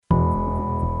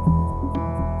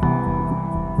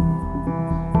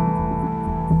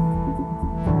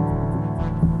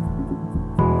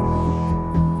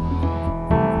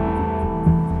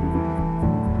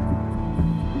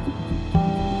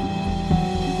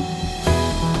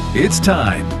It's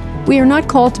time. We are not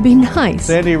called to be nice.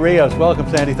 Sandy Rios, welcome,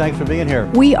 Sandy. Thanks for being here.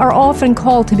 We are often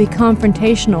called to be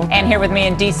confrontational. And here with me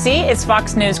in D.C. is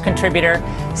Fox News contributor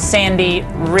Sandy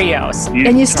Rios.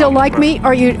 And you still like me,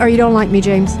 or you don't like me,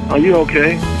 James? Are you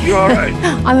okay? You all right?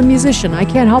 I'm a musician. I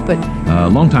can't help it.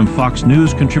 Longtime Fox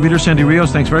News contributor Sandy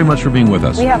Rios, thanks very much for being with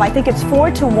us. We have, I think it's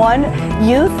 4-to-1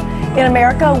 youth in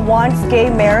America wants gay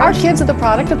marriage. Our kids are the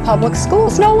product of public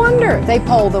schools. No wonder they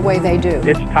poll the way they do.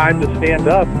 It's time to stand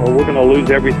up or we're going to lose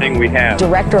everything we have.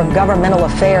 Director of Governmental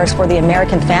Affairs for the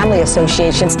American Family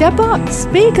Association. Step up,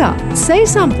 speak up, say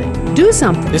something, do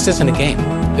something. This isn't a game.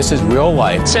 This is real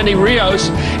life. Sandy Rios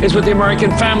is with the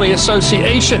American Family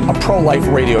Association. A pro-life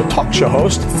radio talk show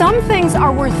host. Some things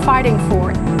are worth fighting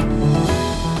for.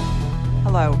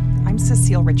 Hello, I'm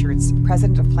Cecile Richards,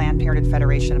 president of Planned Parenthood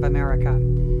Federation of America.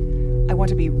 I want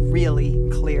to be really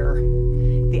clear.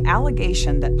 The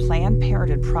allegation that Planned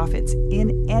Parenthood profits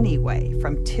in any way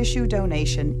from tissue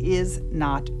donation is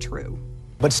not true.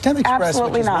 But STEM Express,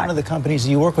 which is one of the companies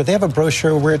you work with, they have a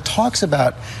brochure where it talks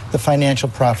about the financial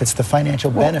profits, the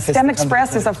financial benefits. STEM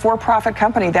Express is a for-profit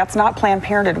company. That's not Planned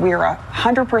Parenthood. We are a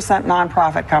 100%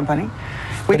 nonprofit company.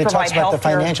 But it talks about the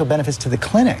financial benefits to the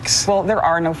clinics. Well, there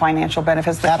are no financial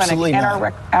benefits to the Absolutely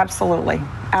clinic. Absolutely.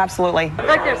 Absolutely. I feel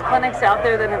like there's clinics out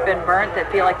there that have been burnt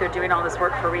that feel like they're doing all this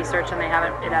work for research and it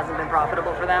hasn't been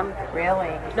profitable for them. Really?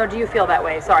 No, do you feel that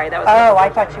way? Sorry, that was. Oh, I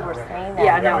thought you were saying that.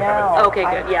 Yeah, no. Okay,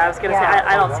 good. Yeah, I was going to say,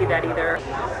 I don't see that either.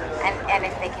 And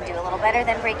if they can do a little better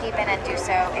than break even and do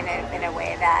so in a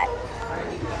way that,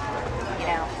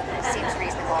 seems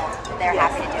reasonable, they're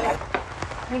happy to do it.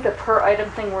 I think the per item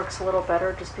thing works a little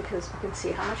better just because we can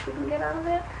see how much we can get out of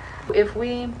it. If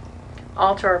we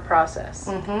alter our process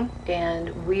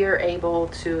and we are able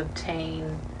to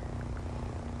obtain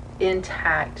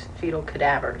intact fetal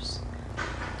cadavers,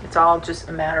 it's all just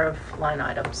a matter of line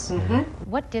items.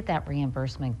 What did that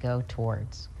reimbursement go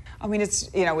towards? I mean,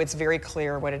 it's very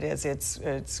clear what it is. It's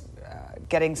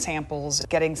getting samples.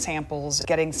 Well,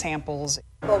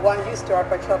 why don't you start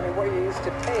by telling me what you're used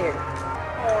to paying?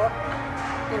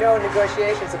 In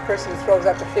negotiations, the person who throws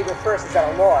out the figure first is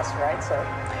at a loss, right? So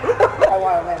I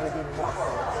want a Lamborghini.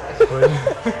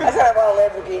 I said I want a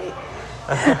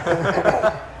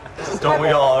Lamborghini. Don't we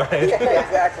all, right? Yeah,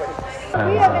 exactly.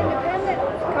 We have independent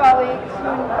colleagues who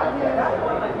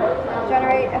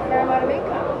generate a fair amount of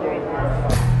income doing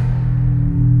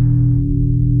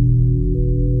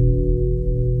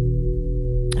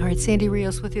this. All right, Sandy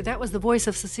Rios with you. That was the voice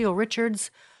of Cecile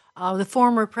Richards, the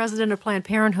former president of Planned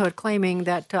Parenthood, claiming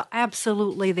that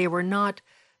absolutely they were not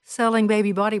selling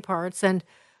baby body parts. And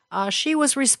she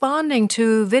was responding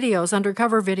to videos,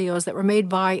 undercover videos that were made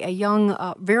by a young,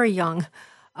 very young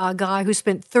guy who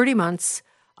spent 30 months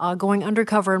going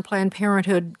undercover in Planned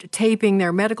Parenthood, taping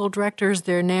their medical directors,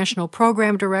 their national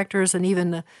program directors, and even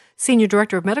the senior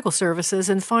director of medical services,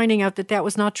 and finding out that that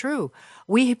was not true.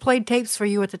 We played tapes for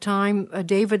you at the time,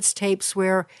 David's tapes,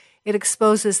 where it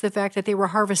exposes the fact that they were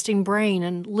harvesting brain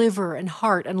and liver and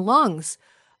heart and lungs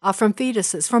from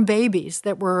fetuses, from babies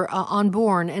that were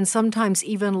unborn, and sometimes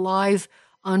even live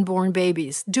unborn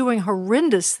babies, doing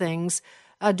horrendous things.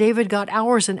 David got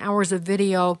hours and hours of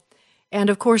video,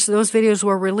 and of course those videos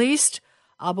were released.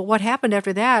 But what happened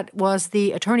after that was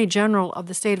the Attorney General of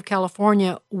the state of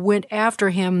California went after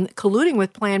him, colluding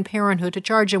with Planned Parenthood to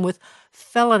charge him with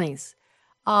felonies.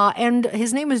 And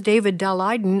his name was David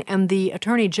Daleiden, and the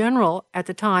Attorney General at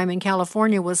the time in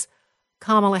California was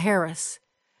Kamala Harris.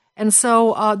 And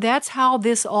so that's how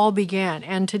this all began.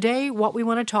 And today, what we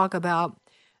want to talk about,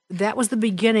 that was the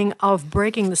beginning of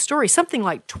breaking the story. Something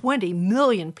like 20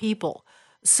 million people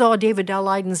saw David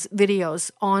Daleiden's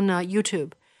videos on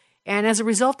YouTube. And as a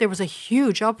result, there was a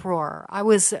huge uproar. I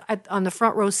was on the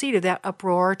front row seat of that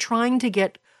uproar trying to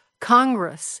get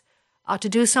Congress to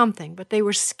do something, but they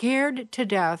were scared to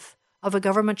death of a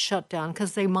government shutdown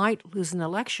because they might lose an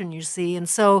election, you see, and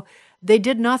so they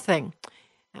did nothing.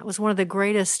 That was one of the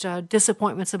greatest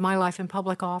disappointments of my life in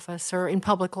public office or in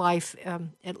public life,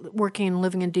 working and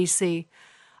living in D.C.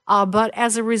 But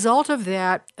as a result of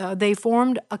that, they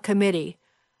formed a committee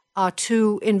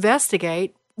to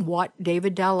investigate what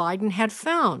David Daleiden had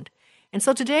found. And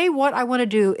so today what I want to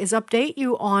do is update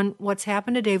you on what's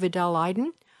happened to David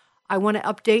Daleiden. I want to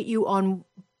update you on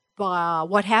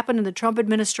what happened in the Trump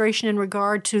administration in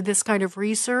regard to this kind of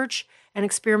research and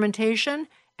experimentation,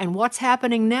 and what's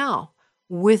happening now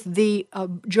with the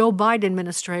Joe Biden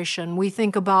administration. We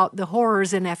think about the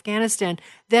horrors in Afghanistan.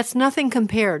 That's nothing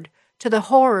compared to the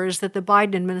horrors that the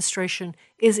Biden administration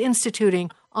is instituting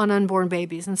on unborn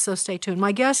babies. And so stay tuned.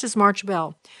 My guest is March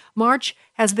Bell. March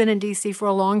has been in D.C. for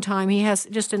a long time. He has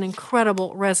just an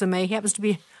incredible resume. He happens to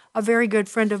be a very good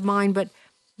friend of mine, but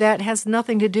that has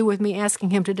nothing to do with me asking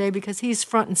him today because he's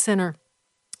front and center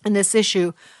in this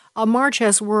issue. March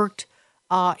has worked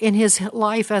in his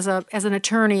life as an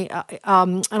attorney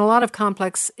on a lot of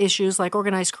complex issues like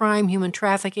organized crime, human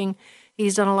trafficking.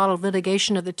 He's done a lot of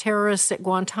litigation of the terrorists at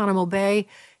Guantanamo Bay.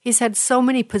 He's had so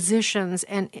many positions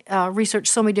and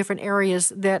researched so many different areas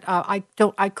that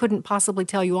I couldn't possibly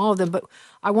tell you all of them. But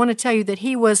I want to tell you that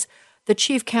he was the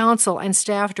chief counsel and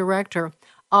staff director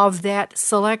of that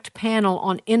select panel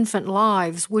on infant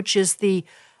lives, which is a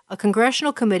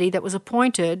congressional committee that was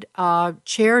appointed,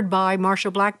 chaired by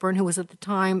Marsha Blackburn, who was at the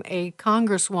time a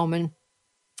congresswoman,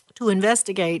 to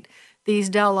investigate these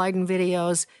Dowd-Leiden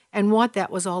videos and what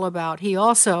that was all about. He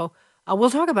also, we'll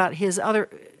talk about his other,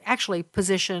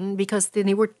 position, because then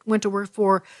he went to work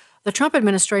for the Trump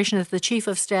administration as the chief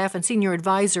of staff and senior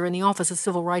advisor in the Office of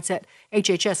Civil Rights at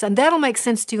HHS. And that'll make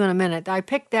sense to you in a minute. I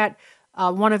picked that,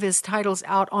 one of his titles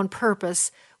out on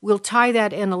purpose. We'll tie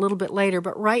that in a little bit later.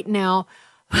 But right now,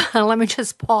 let me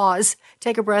just pause,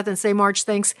 take a breath, and say, March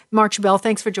Bell,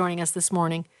 thanks for joining us this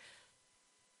morning.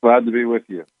 Glad to be with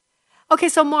you. Okay,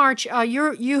 so March,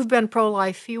 you've been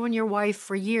pro-life, you and your wife,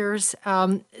 for years.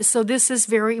 So this is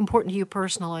very important to you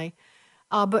personally.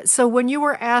 But so when you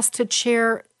were asked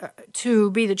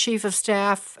to be the chief of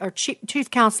staff or chief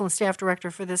counsel and staff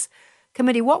director for this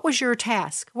committee, what was your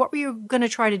task? What were you going to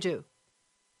try to do?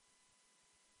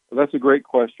 Well, that's a great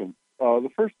question. The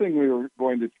first thing we were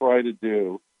going to try to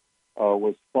do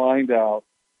was find out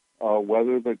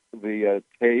whether the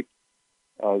tape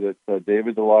that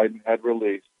David Daleiden had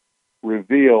released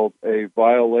revealed a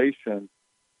violation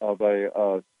of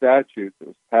a statute that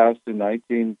was passed in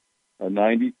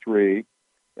 1993,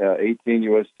 18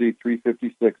 U.S.C.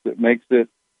 356, that makes it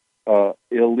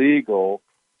illegal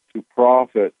to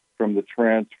profit from the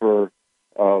transfer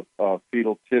of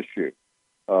fetal tissue.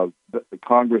 The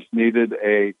Congress needed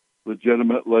a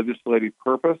legitimate legislative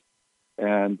purpose,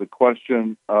 and the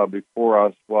question before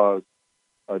us was,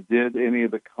 did any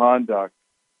of the conduct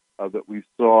that we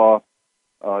saw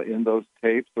in those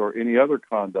tapes or any other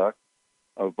conduct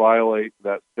violate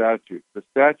that statute? The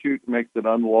statute makes it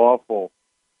unlawful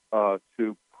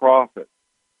to profit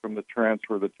from the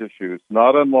transfer of the tissue. It's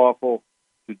not unlawful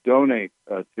to donate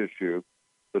tissue,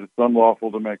 but it's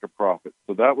unlawful to make a profit.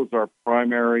 So that was our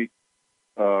primary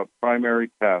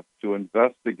task, to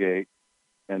investigate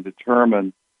and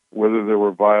determine whether there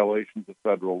were violations of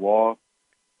federal law.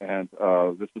 And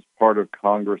this is part of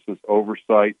Congress's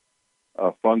oversight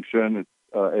function. It's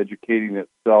educating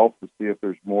itself to see if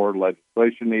there's more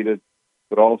legislation needed,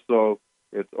 but also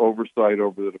it's oversight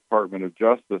over the Department of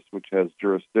Justice, which has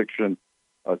jurisdiction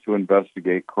to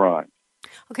investigate crimes.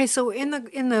 Okay, so in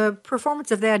the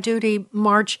performance of that duty,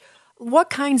 March, what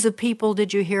kinds of people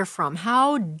did you hear from?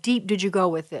 How deep did you go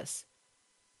with this?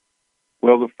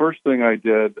 Well, the first thing I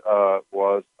did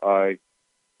was I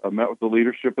met with the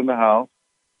leadership in the House,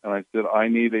 and I said, I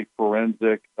need a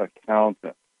forensic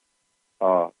accountant.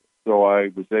 So I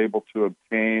was able to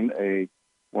obtain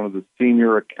one of the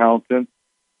senior accountants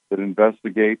that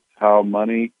investigates how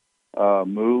money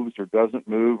moves or doesn't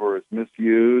move or is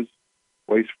misused,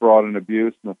 waste, fraud, and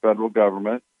abuse in the federal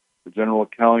government. The General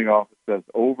Accounting Office has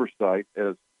oversight,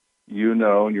 as you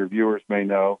know and your viewers may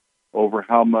know, over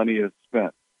how money is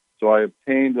spent. So I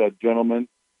obtained a gentleman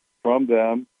from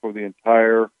them for the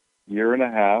entire year and a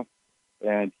half,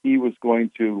 and he was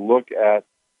going to look at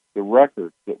the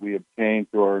records that we obtained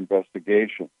through our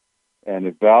investigation and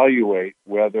evaluate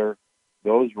whether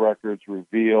those records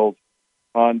revealed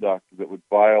conduct that would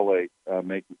violate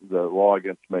the law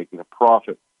against making a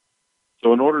profit.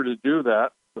 So in order to do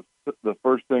that, the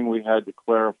first thing we had to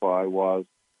clarify was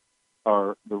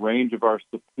the range of our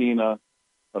subpoena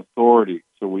authority.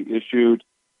 So we issued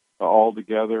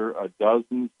altogether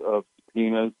dozens of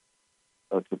subpoenas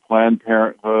to Planned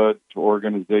Parenthood, to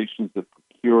organizations that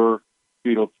procure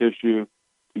fetal tissue,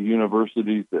 to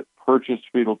universities that purchase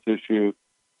fetal tissue,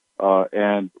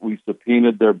 and we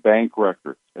subpoenaed their bank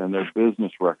records and their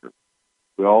business records.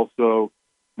 We also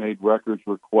made records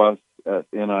requests at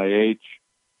NIH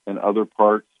and other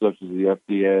parts, such as the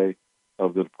FDA,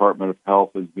 of the Department of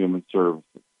Health and Human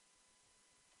Services.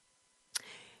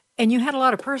 And you had a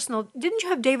lot of personal... Didn't you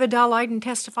have David Daleiden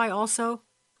testify also?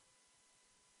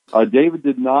 David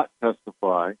did not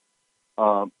testify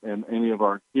in any of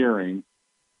our hearings,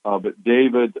 but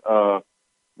David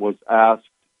was asked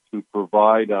to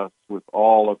provide us with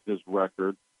all of his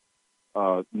records.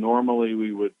 Normally,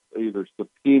 we would either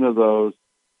subpoena those,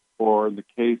 or in the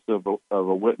case of a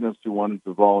witness who wanted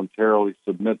to voluntarily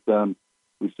submit them,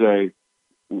 we say,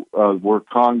 we're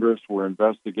Congress, we're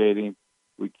investigating,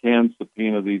 we can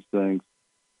subpoena these things.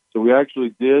 So we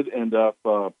actually did end up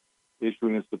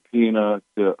issuing a subpoena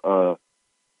to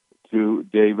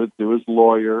David through his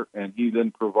lawyer, and he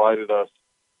then provided us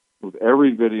with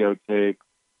every videotape,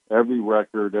 every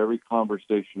record, every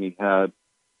conversation he had,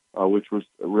 which was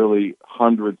really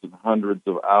hundreds and hundreds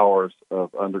of hours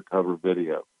of undercover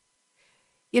video.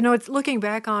 You know, it's looking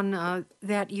back on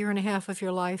that year and a half of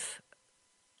your life.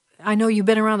 I know you've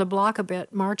been around the block a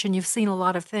bit, March, and you've seen a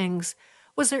lot of things.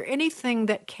 Was there anything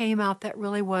that came out that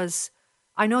really was?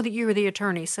 I know that you were the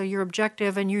attorney, so you're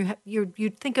objective, and you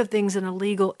think of things in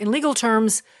legal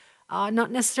terms,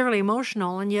 not necessarily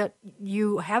emotional, and yet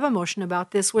you have emotion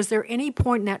about this. Was there any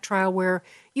point in that trial where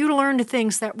you learned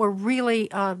things that were really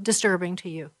disturbing to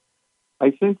you?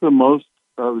 I think the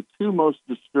two most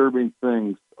disturbing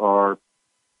things are,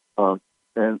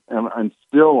 and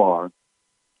still are,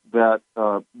 that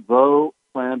though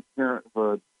Planned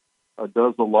Parenthood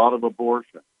does a lot of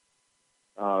abortion,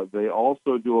 they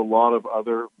also do a lot of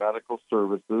other medical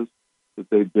services that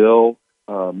they bill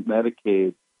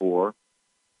Medicaid for,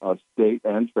 state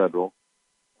and federal,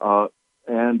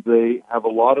 and they have a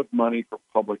lot of money for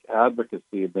public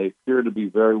advocacy, and they appear to be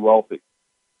very wealthy.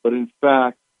 But in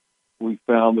fact, we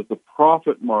found that the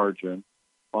profit margin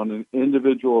on an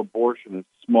individual abortion is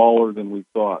smaller than we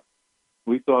thought.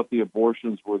 We thought the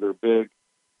abortions were their big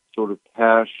sort of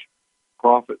cash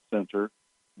profit center,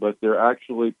 but they're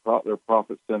actually their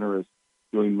profit center is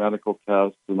doing medical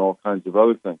tests and all kinds of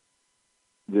other things.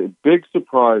 The big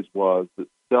surprise was that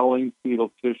selling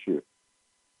fetal tissue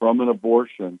from an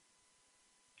abortion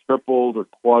tripled or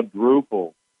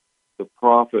quadrupled the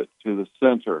profit to the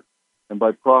center. And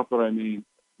by profit, I mean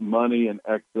money in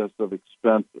excess of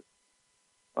expenses.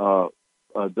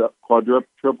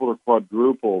 Tripled or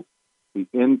quadrupled the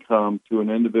income to an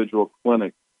individual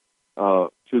clinic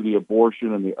to the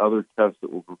abortion and the other tests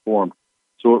that were performed.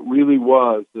 So it really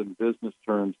was, in business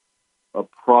terms, a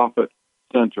profit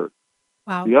center.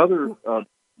 Wow. The other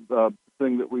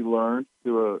thing that we learned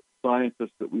through a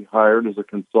scientist that we hired as a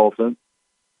consultant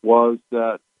was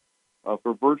that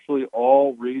for virtually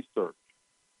all research,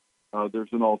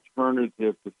 there's an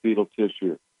alternative to fetal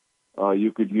tissue.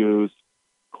 You could use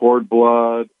cord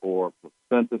blood or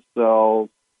placenta cells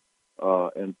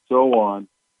and so on,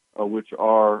 which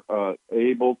are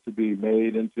able to be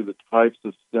made into the types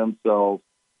of stem cells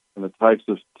and the types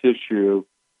of tissue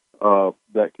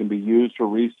that can be used for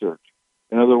research.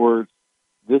 In other words,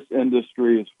 this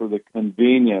industry is for the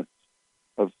convenience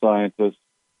of scientists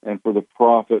and for the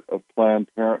profit of Planned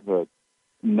Parenthood,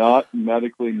 not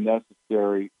medically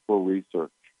necessary for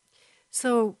research.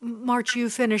 So, March, you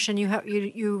finish and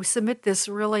you submit this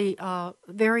really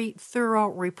very thorough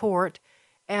report.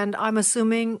 And I'm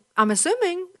assuming,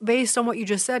 based on what you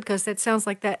just said, because that sounds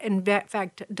like that, in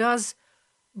fact, does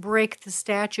break the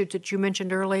statute that you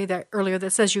mentioned earlier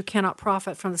that says you cannot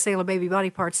profit from the sale of baby body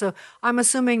parts. So I'm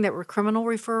assuming that were criminal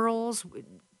referrals.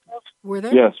 Were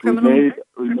there? Yes, criminal?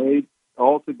 we made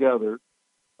altogether.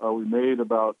 We made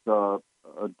about a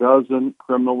dozen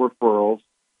criminal referrals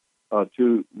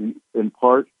in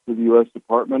part to the U.S.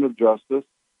 Department of Justice,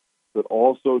 but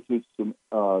also to some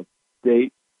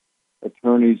state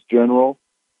attorneys general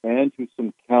and to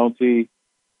some county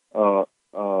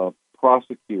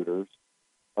prosecutors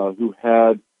who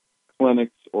had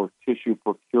clinics or tissue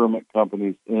procurement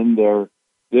companies in their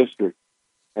district.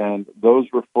 And those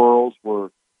referrals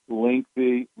were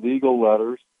lengthy legal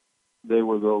letters. They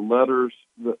were the letters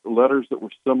that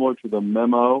were similar to the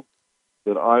memo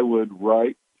that I would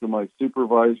write to my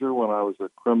supervisor when I was a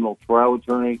criminal trial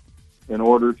attorney in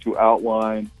order to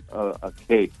outline a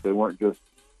case. They weren't just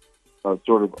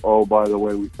sort of, oh, by the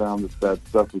way, we found this bad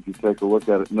stuff. Would you take a look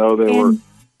at it? No, they were.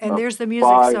 And there's the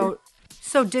music.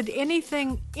 So did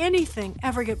anything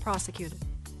ever get prosecuted?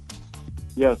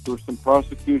 Yes, there was some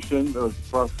prosecution. There was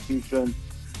prosecution,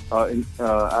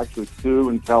 actually two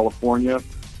in California,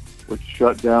 which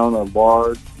shut down a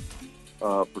large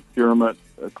procurement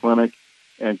clinic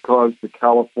and caused the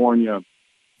California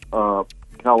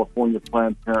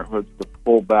Planned Parenthood to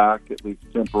pull back, at least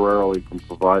temporarily, from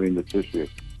providing the tissue.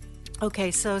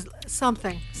 Okay, so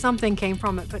something came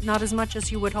from it, but not as much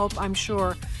as you would hope, I'm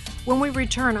sure. When we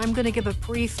return, I'm going to give a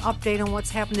brief update on what's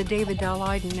happened to David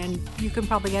Daleiden, and you can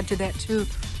probably add to that too,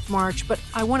 March. But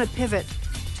I want to pivot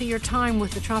to your time with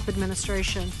the Trump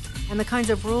administration and the kinds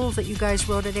of rules that you guys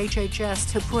wrote at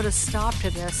HHS to put a stop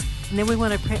to this. And then we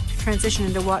want to transition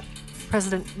into what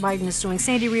President Biden is doing.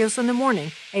 Sandy Rios in the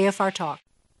morning, AFR Talk.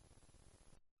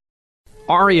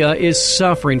 Aria is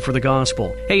suffering for the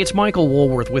gospel. Hey, it's Michael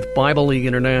Woolworth with Bible League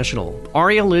International.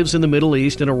 Aria lives in the Middle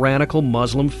East in a radical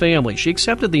Muslim family. She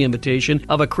accepted the invitation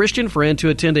of a Christian friend to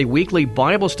attend a weekly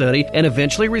Bible study and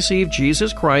eventually received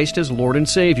Jesus Christ as Lord and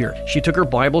Savior. She took her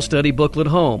Bible study booklet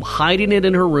home, hiding it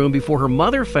in her room before her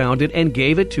mother found it and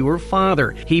gave it to her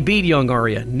father. He beat young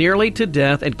Aria nearly to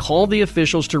death and called the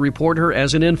officials to report her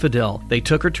as an infidel. They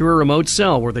took her to a remote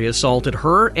cell where they assaulted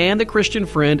her and the Christian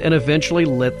friend and eventually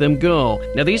let them go.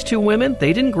 Now, these two women,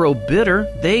 they didn't grow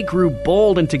bitter. They grew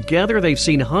bold, and together they've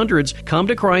seen hundreds come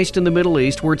to Christ in the Middle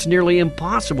East where it's nearly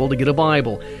impossible to get a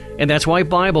Bible. And that's why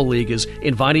Bible League is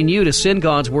inviting you to send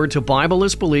God's Word to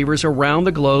Bible-less believers around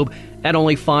the globe at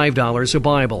only $5 a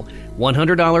Bible.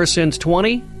 $100 sends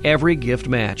 20, every gift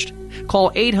matched.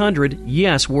 Call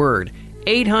 800-YES-WORD.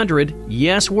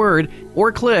 800-YES-WORD,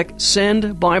 or click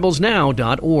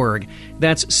sendbiblesnow.org.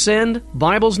 That's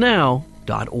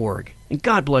sendbiblesnow.org. And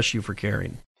God bless you for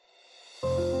caring.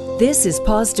 This is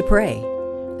Pause to Pray,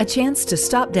 a chance to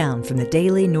stop down from the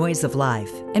daily noise of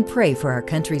life and pray for our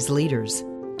country's leaders.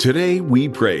 Today we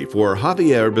pray for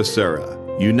Javier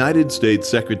Becerra, United States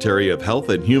Secretary of Health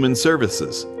and Human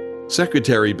Services.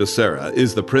 Secretary Becerra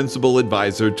is the principal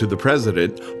advisor to the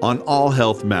President on all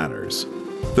health matters.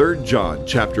 3 John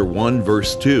chapter 1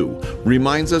 verse 2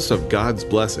 reminds us of God's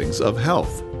blessings of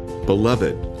health.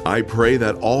 Beloved, I pray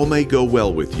that all may go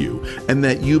well with you, and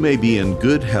that you may be in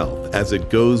good health as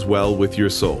it goes well with your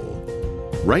soul.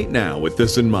 Right now, with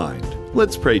this in mind,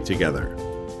 let's pray together.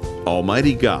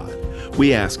 Almighty God,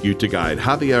 we ask you to guide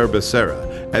Javier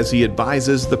Becerra as he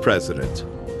advises the President.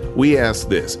 We ask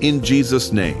this in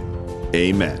Jesus' name.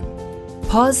 Amen.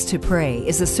 Pause to Pray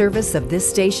is a service of this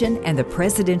station and the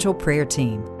Presidential Prayer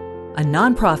Team, a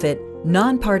nonprofit,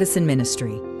 nonpartisan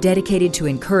ministry dedicated to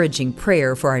encouraging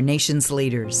prayer for our nation's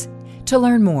leaders. To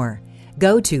learn more,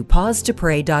 go to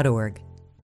pausetopray.org.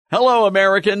 Hello,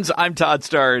 Americans. I'm Todd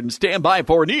Starnes. Stand by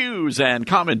for news and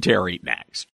commentary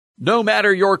next. No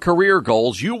matter your career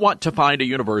goals, you want to find a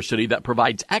university that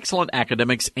provides excellent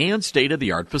academics and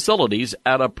state-of-the-art facilities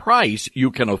at a price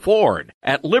you can afford.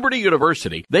 At Liberty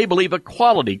University, they believe a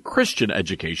quality Christian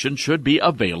education should be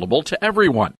available to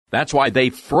everyone. That's why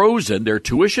they've frozen their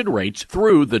tuition rates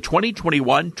through the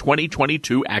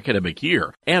 2021-2022 academic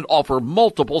year and offer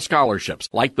multiple scholarships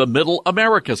like the Middle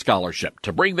America Scholarship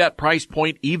to bring that price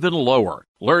point even lower.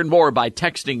 Learn more by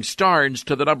texting STARNS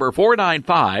to the number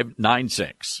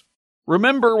 49596.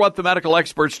 Remember what the medical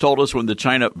experts told us when the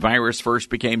China virus first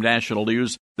became national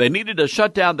news? They needed to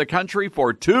shut down the country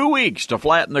for 2 weeks to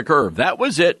flatten the curve. That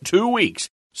was it, 2 weeks.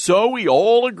 So we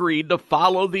all agreed to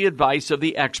follow the advice of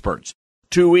the experts.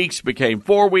 2 weeks became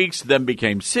 4 weeks, then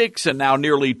became 6, and now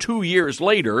nearly 2 years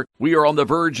later, we are on the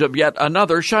verge of yet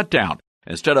another shutdown.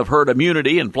 Instead of herd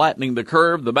immunity and flattening the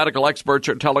curve, the medical experts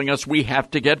are telling us we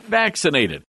have to get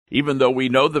vaccinated, even though we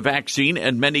know the vaccine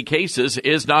in many cases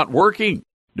is not working.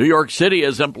 New York City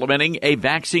is implementing a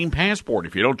vaccine passport.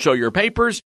 If you don't show your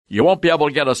papers, you won't be able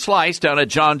to get a slice down at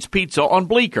John's Pizza on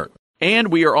Bleecker. And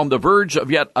we are on the verge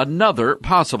of yet another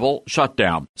possible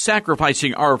shutdown,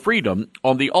 sacrificing our freedom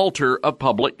on the altar of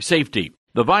public safety.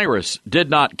 The virus did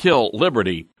not kill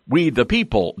liberty. We, the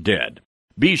people, did.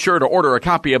 Be sure to order a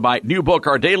copy of my new book,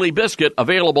 Our Daily Biscuit,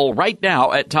 available right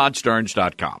now at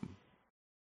ToddStarnes.com.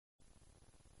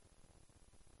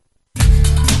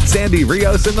 Sandy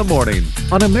Rios in the morning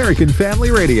on American Family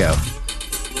Radio. I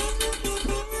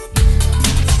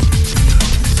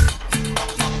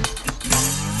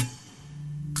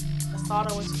thought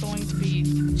I was going to be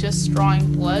just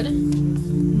drawing blood,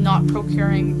 not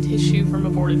procuring tissue from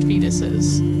aborted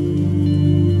fetuses.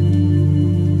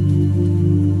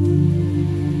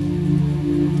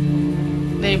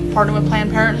 They partner with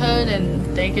Planned Parenthood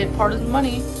and they get part of the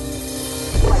money.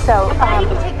 So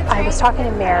I was talking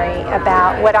to Mary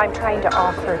about what I'm trying to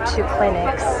offer to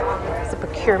clinics as a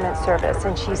procurement service,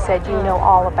 and she said, you know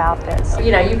all about this.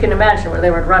 You know, you can imagine where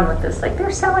they would run with this, like they're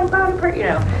selling body part, you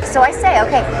know. So I say,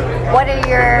 okay, what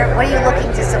are you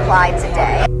looking to supply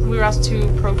today? We were asked to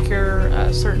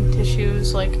procure certain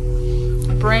tissues like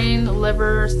brain,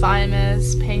 liver,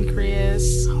 thymus,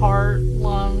 pancreas, heart,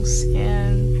 lungs,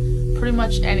 skin, pretty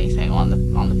much anything on the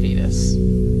fetus.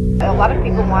 A lot of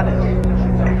people want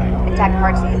intact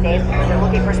parts these days because they're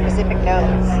looking for specific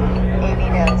nodes. AV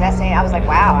nodes, SA. I was like,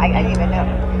 wow, I didn't even know.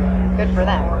 Good for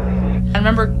them. I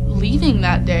remember leaving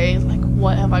that day, like,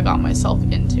 what have I got myself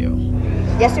into?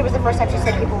 Yesterday was the first time she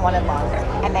said people wanted lungs,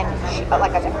 and then she felt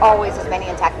like I said, always as many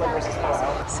intact livers as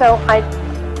possible. So I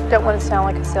don't want to sound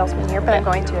like a salesman here, but I'm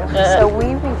going to. So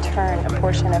we return a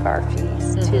portion of our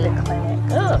fees to the clinic.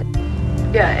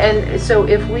 Yeah, and so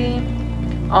if we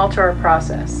alter our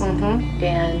process,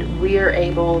 and we are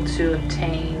able to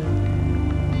obtain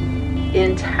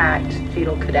intact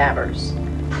fetal cadavers.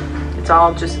 It's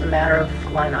all just a matter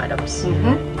of line items.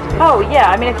 Oh yeah,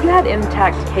 I mean, if you had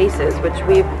intact cases, which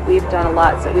we've done a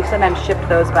lot, so we've sometimes shipped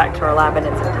those back to our lab in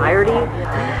its entirety.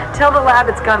 Tell the lab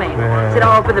it's coming. So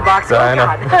don't open the box. Oh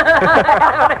God.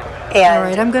 All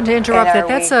right, I'm going to interrupt that.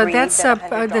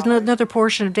 That's another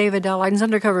portion of David Dell Leiden's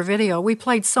undercover video. We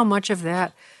played so much of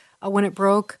that when it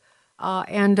broke.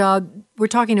 And we're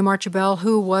talking to Marcia Bell,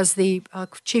 who was the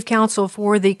chief counsel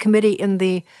for the committee in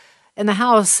the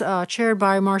House, chaired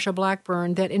by Marsha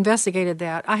Blackburn, that investigated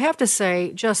that. I have to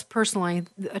say, just personally,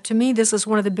 to me, this is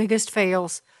one of the biggest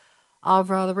fails of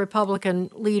the Republican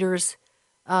leaders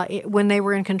when they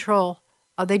were in control.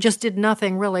 They just did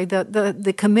nothing, really.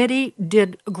 The committee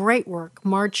did great work.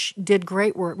 March did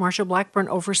great work. Marsha Blackburn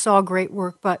oversaw great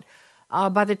work, but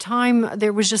by the time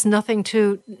there was just nothing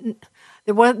to...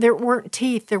 There weren't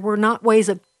teeth. There were not ways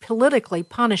of politically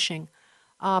punishing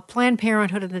Planned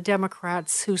Parenthood and the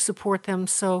Democrats who support them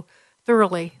so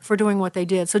thoroughly for doing what they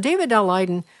did. So David Dell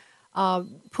Leiden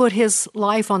put his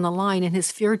life on the line and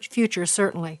his future,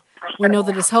 certainly. We know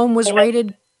that his home was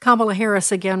raided. Kamala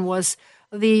Harris, again, was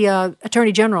the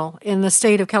Attorney General in the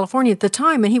state of California at the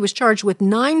time, and he was charged with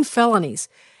 9 felonies.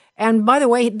 And by the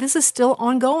way, this is still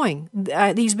ongoing.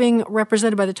 He's being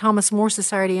represented by the Thomas More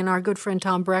Society and our good friend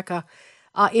Tom Brecka.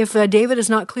 If David is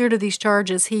not cleared of these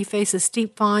charges, he faces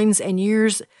steep fines and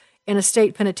years in a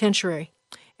state penitentiary.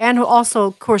 And also,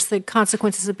 of course, the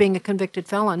consequences of being a convicted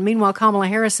felon. Meanwhile, Kamala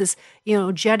Harris is,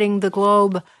 jetting the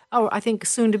globe, I think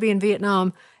soon to be in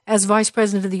Vietnam, as Vice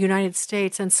President of the United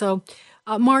States. And so,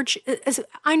 March,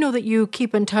 I know that you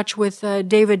keep in touch with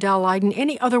David Dell Leiden.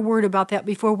 Any other word about that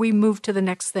before we move to the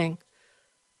next thing?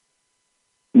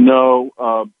 No,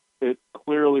 it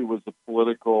clearly was a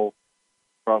political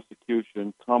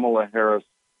prosecution. Kamala Harris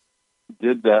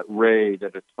did that raid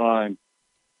at a time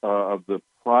of the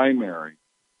primary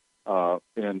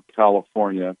in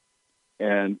California,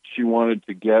 and she wanted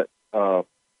to get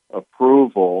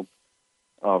approval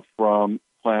from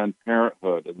Planned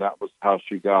Parenthood, and that was how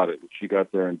she got it. She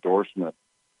got their endorsement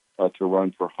to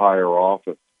run for higher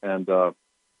office, and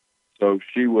so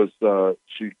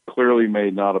she clearly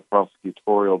made not a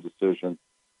prosecutorial decision.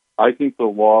 I think the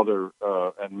law there,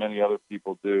 and many other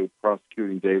people do,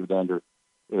 prosecuting David under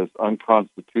is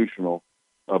unconstitutional,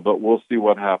 but we'll see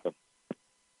what happens.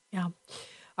 Yeah.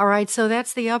 All right, so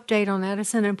that's the update on that.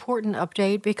 It's an important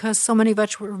update because so many of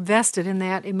us were vested in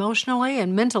that emotionally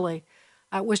and mentally.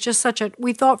 It was just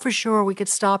we thought for sure we could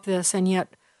stop this, and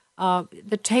yet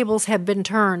the tables have been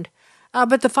turned.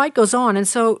 But the fight goes on, and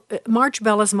so March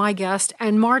Bell is my guest,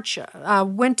 and March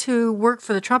went to work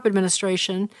for the Trump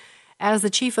administration as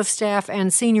the chief of staff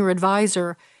and senior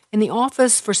advisor in the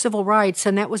Office for Civil Rights,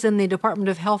 and that was in the Department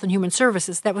of Health and Human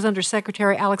Services. That was under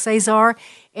Secretary Alex Azar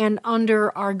and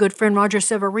under our good friend Roger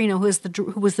Severino, who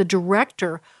was the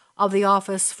director of the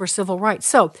Office for Civil Rights.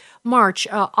 So, March,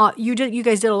 you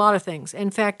guys did a lot of things. In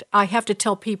fact, I have to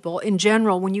tell people, in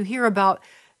general, when you hear about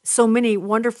so many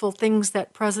wonderful things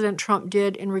that President Trump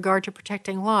did in regard to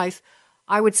protecting life,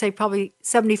 I would say probably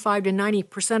 75 to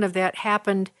 90% of that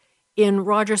happened in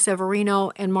Roger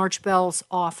Severino and March Bell's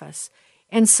office.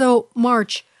 And so,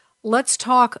 March, let's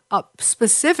talk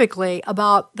specifically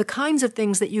about the kinds of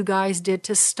things that you guys did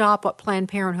to stop what Planned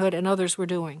Parenthood and others were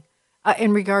doing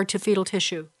in regard to fetal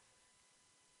tissue.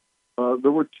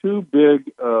 There were 2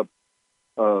 big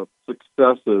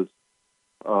successes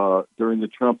during the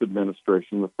Trump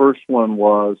administration. The first one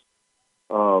was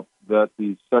that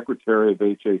the Secretary of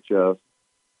HHS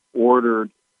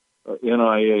ordered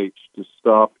NIH to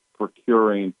stop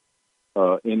procuring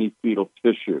any fetal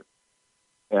tissue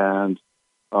and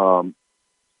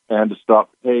to stop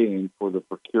paying for the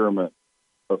procurement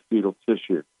of fetal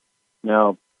tissue.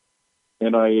 Now,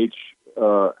 NIH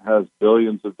has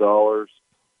billions of dollars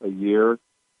a year,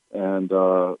 and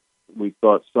we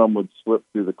thought some would slip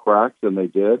through the cracks, and they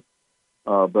did.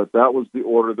 But that was the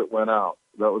order that went out.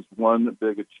 That was one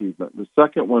big achievement. The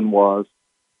second one was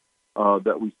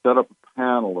that we set up a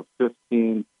panel of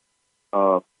 15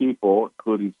 people,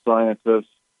 including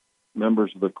scientists,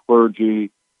 members of the clergy,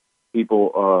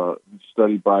 people who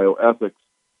study bioethics,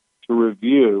 to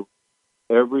review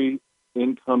every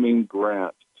incoming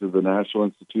grant to the National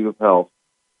Institute of Health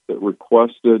that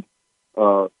requested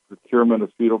procurement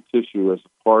of fetal tissue as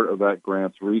a part of that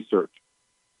grant's research.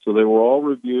 So they were all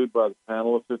reviewed by the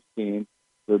panel of 15.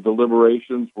 The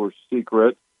deliberations were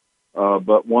secret,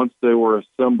 but once they were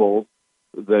assembled,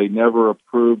 they never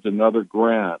approved another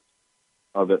grant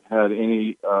that had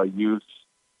any use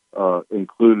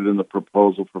included in the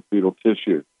proposal for fetal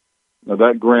tissue. Now,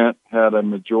 that grant had a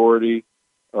majority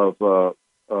of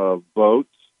votes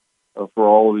for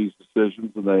all of these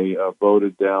decisions, and they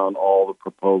voted down all the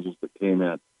proposals that came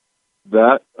in.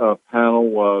 That panel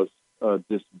was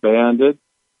disbanded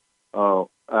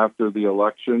after the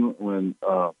election. When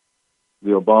the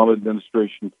Obama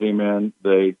administration came in,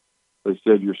 they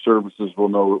said your services will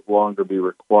no longer be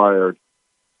required.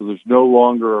 So there's no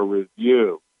longer a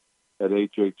review at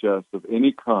HHS of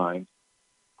any kind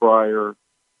prior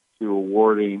to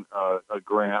awarding a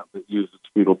grant that uses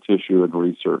fetal tissue in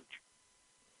research.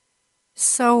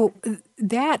 So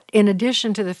that, in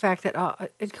addition to the fact that,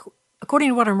 according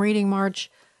to what I'm reading,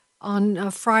 Marge, on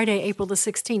Friday, April the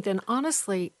 16th, and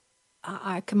honestly,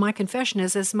 my confession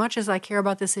is, as much as I care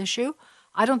about this issue,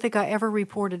 I don't think I ever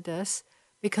reported this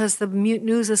because the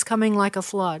news is coming like a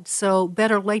flood. So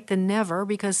better late than never,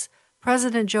 because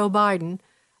President Joe Biden,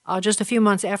 just a few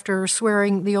months after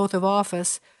swearing the oath of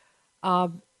office,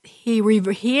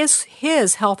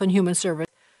 his Health and Human Service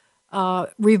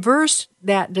reversed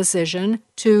that decision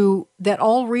to that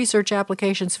all research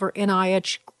applications for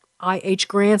NIH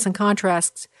grants and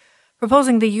contracts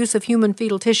proposing the use of human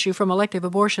fetal tissue from elective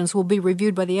abortions will be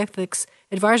reviewed by the Ethics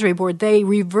Advisory Board. They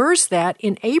reversed that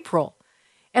in April.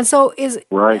 And so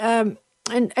right.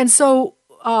 So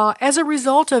as a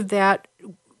result of that,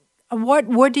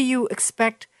 what do you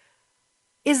expect?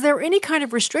 Is there any kind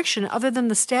of restriction other than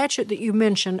the statute that you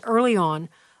mentioned early on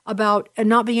about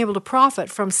not being able to profit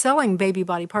from selling baby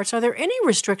body parts? Are there any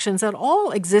restrictions at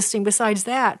all existing besides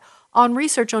that on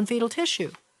research on fetal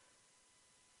tissue?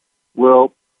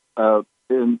 Well,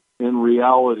 in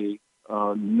reality,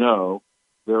 no.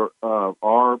 There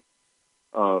are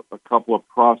a couple of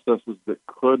processes that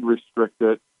could restrict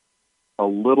it a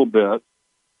little bit.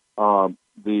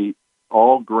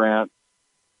 All grant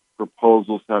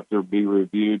proposals have to be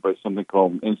reviewed by something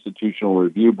called an institutional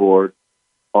review board.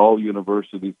 All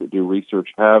universities that do research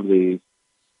have these,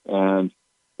 and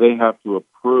they have to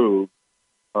approve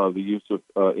the use of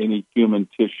any human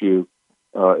tissue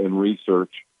in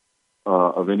research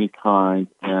of any kind,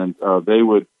 and they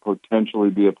would potentially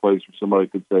be a place where somebody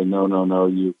could say, no,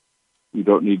 you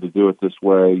don't need to do it this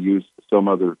way, use some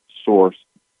other source.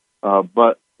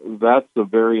 But that's a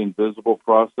very invisible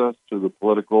process to the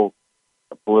political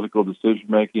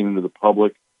decision-making and to the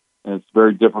public, and it's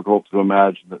very difficult to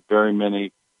imagine that very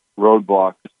many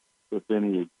roadblocks, if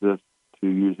any, exist to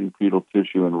using fetal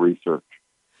tissue in research.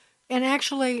 And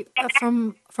actually,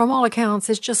 from all accounts,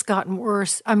 it's just gotten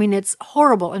worse. I mean, it's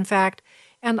horrible, in fact.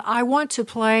 And I want to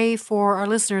play for our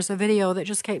listeners a video that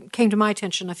just came to my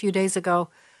attention a few days ago.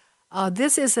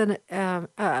 This is a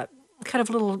kind of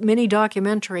little mini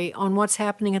documentary on what's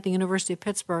happening at the University of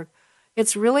Pittsburgh.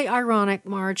 It's really ironic,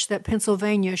 Marge, that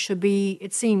Pennsylvania should be,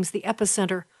 it seems, the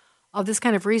epicenter of this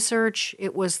kind of research.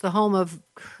 It was the home of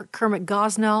Kermit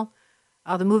Gosnell.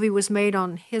 The movie was made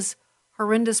on his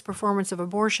horrendous performance of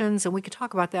abortions, and we could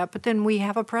talk about that. But then we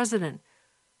have a president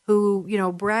who,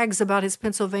 brags about his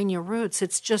Pennsylvania roots.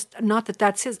 It's just not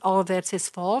that all of that's his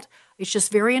fault. It's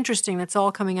just very interesting that's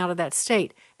all coming out of that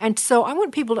state. And so I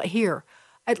want people to hear,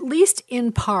 at least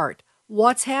in part,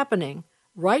 what's happening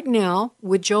right now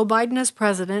with Joe Biden as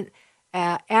president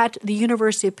at the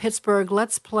University of Pittsburgh.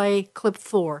 Let's play clip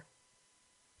 4.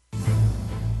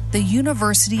 The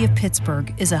University of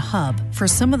Pittsburgh is a hub for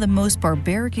some of the most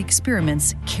barbaric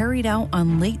experiments carried out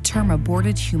on late-term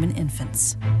aborted human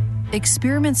infants.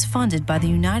 Experiments funded by the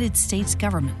United States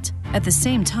government. At the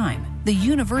same time, the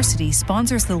university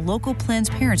sponsors the local Planned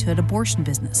Parenthood abortion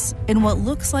business in what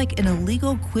looks like an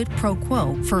illegal quid pro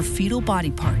quo for fetal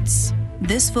body parts.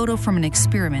 This photo from an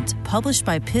experiment published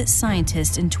by Pitt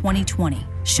scientists in 2020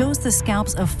 shows the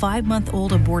scalps of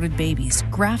 5-month-old aborted babies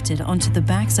grafted onto the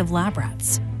backs of lab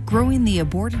rats, growing the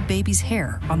aborted baby's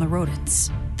hair on the rodents.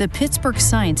 The Pittsburgh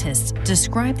scientists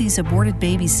describe these aborted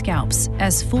babies' scalps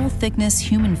as full-thickness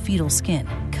human fetal skin,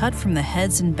 cut from the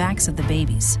heads and backs of the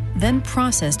babies, then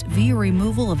processed via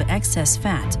removal of excess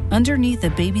fat underneath the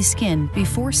baby's skin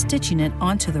before stitching it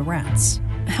onto the rats.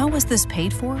 How was this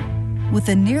paid for? With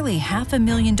a nearly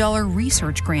 $500,000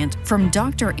 research grant from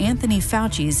Dr. Anthony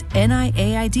Fauci's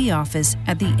NIAID office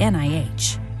at the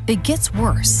NIH. It gets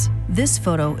worse. This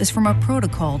photo is from a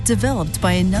protocol developed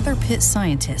by another Pitt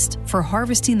scientist for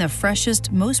harvesting the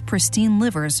freshest, most pristine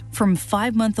livers from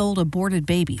 5-month-old aborted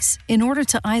babies in order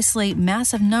to isolate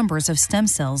massive numbers of stem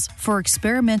cells for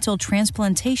experimental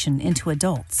transplantation into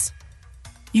adults.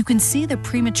 You can see the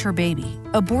premature baby,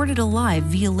 aborted alive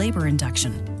via labor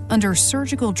induction, under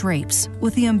surgical drapes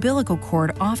with the umbilical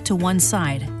cord off to one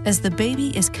side as the baby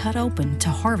is cut open to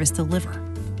harvest the liver.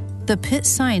 The Pitt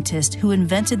scientist who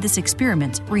invented this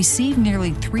experiment received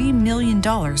nearly $3 million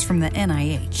from the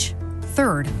NIH.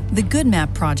 Third, the Good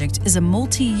Map Project is a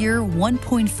multi-year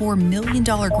 $1.4 million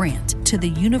grant to the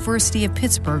University of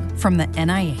Pittsburgh from the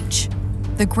NIH.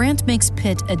 The grant makes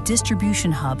Pitt a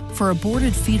distribution hub for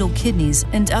aborted fetal kidneys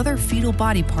and other fetal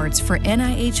body parts for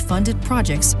NIH-funded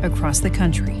projects across the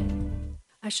country.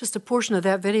 That's just a portion of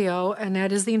that video, and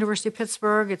that is the University of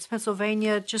Pittsburgh. It's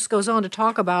Pennsylvania. It just goes on to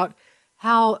talk about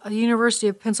how the University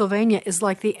of Pennsylvania is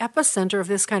like the epicenter of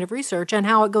this kind of research and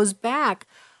how it goes back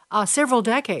several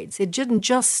decades. It didn't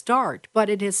just start, but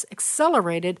it has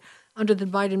accelerated under the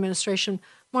Biden administration.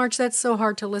 Marge, that's so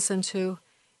hard to listen to.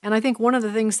 And I think one of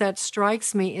the things that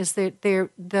strikes me is that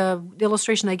the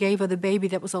illustration they gave of the baby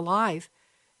that was alive,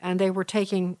 and they were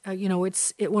taking,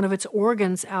 one of its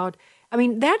organs out. I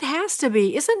mean, that has to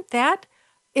be, isn't that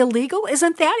illegal?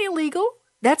 Isn't that illegal?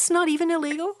 That's not even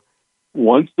illegal?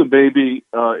 Once the baby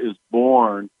is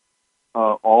born,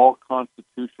 all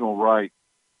constitutional rights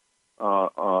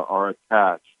are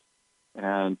attached,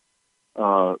 and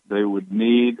they would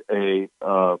need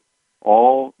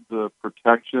all the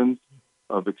protections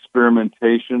of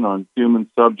experimentation on human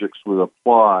subjects would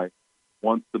apply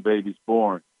once the baby's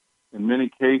born. In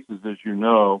many cases, as you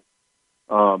know,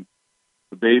 the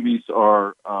babies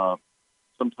are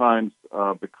sometimes,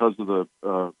 because of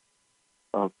the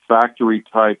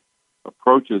factory-type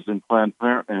approaches in Planned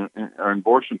Parenthood or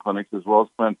abortion clinics as well as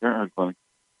Planned Parenthood clinics,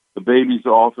 the babies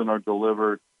often are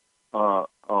delivered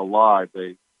alive.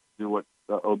 They do what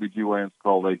OBGYNs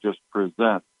call they just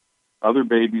present. Other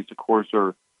babies, of course,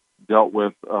 are dealt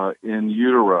with in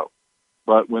utero.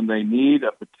 But when they need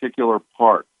a particular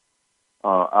part,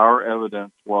 our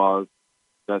evidence was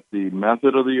that the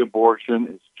method of the abortion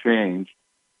is changed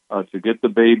to get the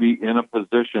baby in a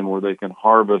position where they can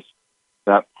harvest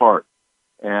that part.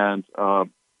 And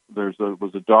there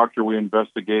was a doctor we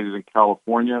investigated in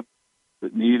California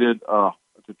that needed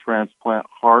to transplant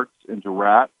hearts into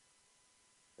rats,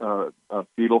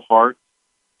 fetal hearts.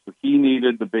 So he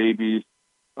needed the babies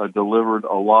delivered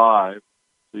alive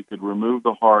so he could remove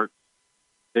the hearts,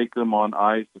 take them on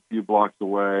ice a few blocks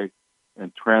away,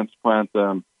 and transplant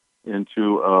them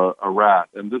into a rat.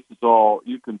 And this is all,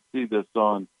 you can see this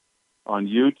on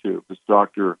YouTube. This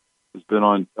doctor has been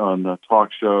on talk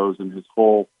shows, and his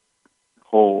whole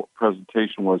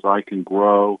presentation was, I can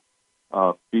grow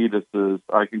fetuses,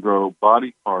 I can grow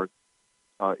body parts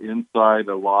inside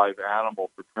a live animal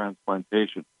for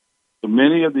transplantation. So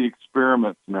many of the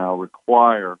experiments now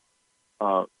require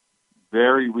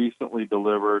very recently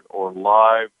delivered or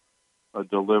live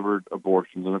delivered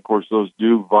abortions. And, of course, those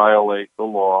do violate the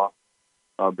law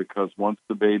because once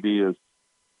the baby is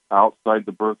outside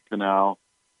the birth canal,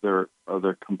 they're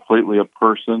completely a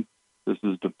person. This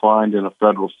is defined in a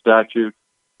federal statute,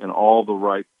 and all the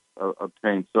rights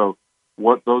obtained. So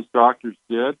what those doctors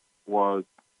did was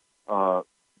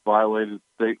violated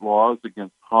state laws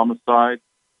against homicide.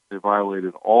 They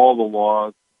violated all the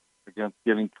laws against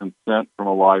getting consent from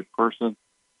a live person,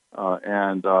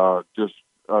 and just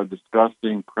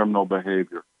disgusting criminal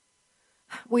behavior.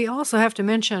 We also have to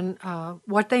mention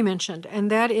what they mentioned,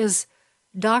 and that is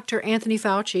Dr. Anthony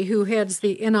Fauci, who heads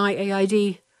the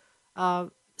NIAID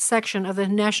section of the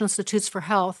National Institutes for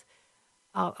Health.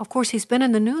 Of course, he's been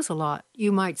in the news a lot,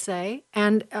 you might say,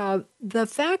 and the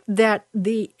fact that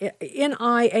the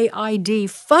NIAID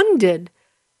funded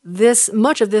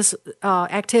much of this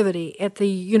activity at the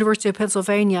University of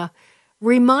Pennsylvania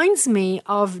reminds me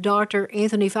of Dr.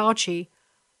 Anthony Fauci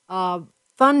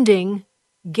funding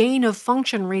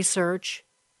gain-of-function research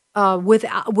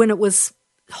when it was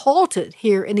halted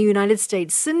here in the United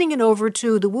States, sending it over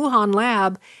to the Wuhan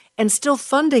lab and still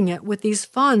funding it with these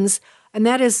funds. And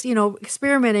that is,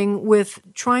 experimenting with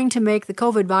trying to make the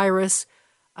COVID virus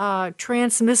more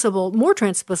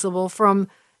transmissible from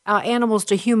animals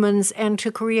to humans, and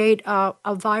to create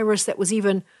a virus that was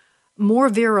even more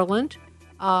virulent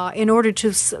in order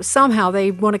to somehow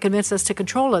they want to convince us to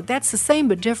control it. That's the same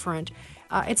but different.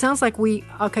 It sounds like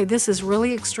this is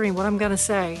really extreme, what I'm going to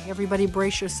say. Everybody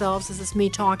brace yourselves. This is me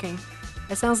talking.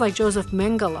 It sounds like Joseph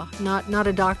Mengele, not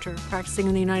a doctor practicing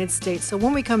in the United States. So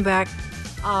when we come back,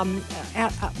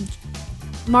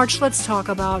 March, let's talk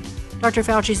about Dr.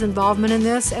 Fauci's involvement in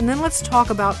this, and then let's talk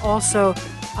about also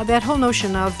that whole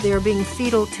notion of there being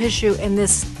fetal tissue in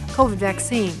this COVID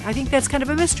vaccine. I think that's kind of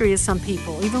a mystery to some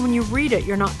people. Even when you read it,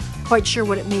 you're not quite sure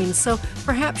what it means. So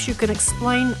perhaps you can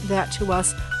explain that to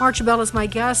us. March Bell is my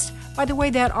guest. By the way,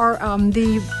 that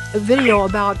the video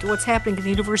about what's happening at the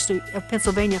University of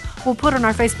Pennsylvania, we'll put on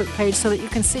our Facebook page so that you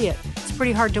can see it. It's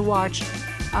pretty hard to watch.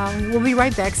 We'll be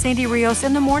right back. Sandy Rios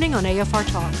in the morning on AFR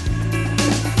Talk.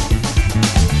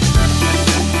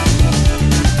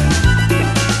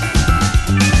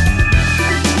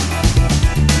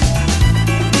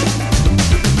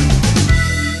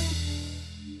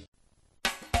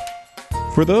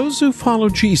 For those who follow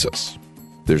Jesus,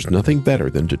 there's nothing better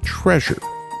than to treasure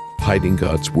hiding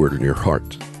God's Word in your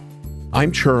heart.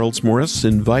 I'm Charles Morris,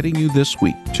 inviting you this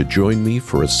week to join me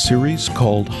for a series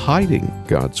called Hiding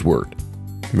God's Word.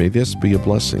 May this be a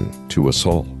blessing to us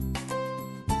all.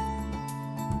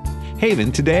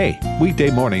 Haven Today,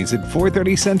 weekday mornings at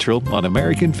 4:30 Central on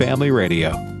American Family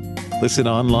Radio. Listen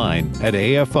online at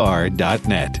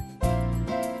afr.net.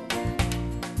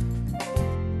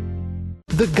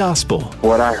 The Gospel.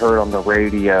 What I heard on the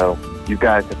radio, you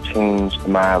guys have changed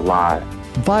my life.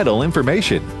 Vital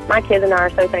information. My kids and I are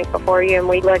so thankful for you, and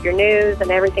we love your news and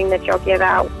everything that y'all give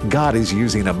out. God is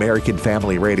using American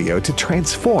Family Radio to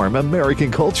transform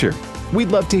American culture. We'd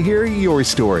love to hear your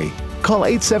story. Call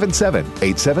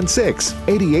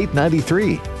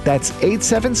 877-876-8893. That's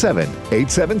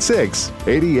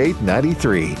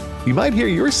 877-876-8893. You might hear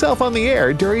yourself on the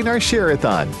air during our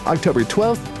Share-a-thon, October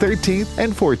 12th, 13th,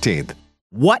 and 14th.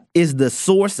 What is the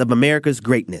source of America's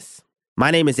greatness?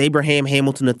 My name is Abraham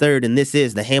Hamilton III, and this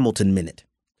is the Hamilton Minute.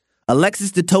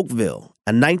 Alexis de Tocqueville,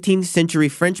 a 19th century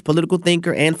French political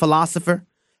thinker and philosopher,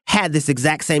 had this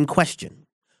exact same question.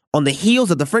 On the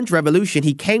heels of the French Revolution,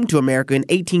 he came to America in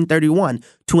 1831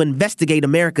 to investigate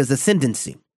America's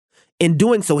ascendancy. In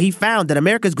doing so, he found that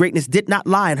America's greatness did not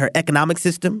lie in her economic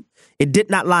system, it did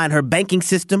not lie in her banking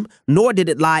system, nor did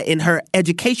it lie in her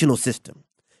educational system.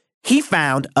 He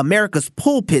found America's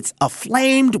pulpits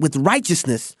aflamed with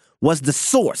righteousness was the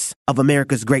source of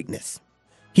America's greatness.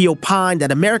 He opined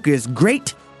that America is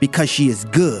great because she is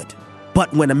good.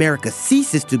 But when America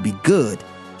ceases to be good,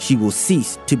 she will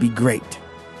cease to be great.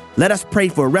 Let us pray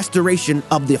for a restoration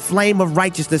of the flame of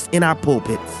righteousness in our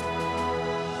pulpits.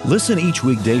 Listen each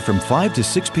weekday from 5 to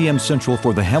 6 p.m. Central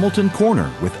for the Hamilton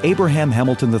Corner with Abraham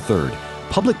Hamilton III,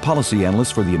 Public Policy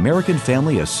Analyst for the American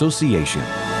Family Association.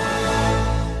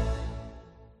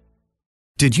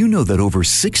 Did you know that over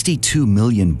 62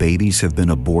 million babies have been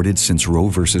aborted since Roe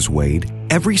v. Wade?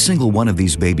 Every single one of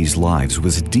these babies' lives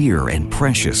was dear and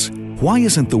precious. Why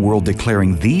isn't the world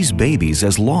declaring these babies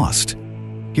as lost?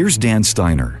 Here's Dan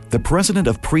Steiner, the president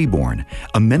of Preborn,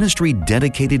 a ministry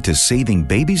dedicated to saving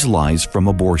babies' lives from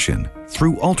abortion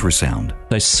through ultrasound.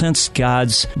 I sense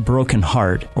God's broken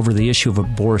heart over the issue of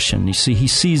abortion. You see, he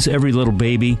sees every little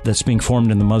baby that's being formed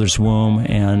in the mother's womb,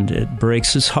 and it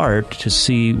breaks his heart to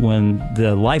see when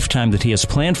the lifetime that he has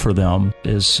planned for them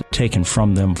is taken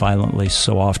from them violently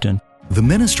so often. The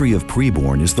Ministry of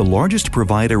Preborn is the largest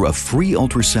provider of free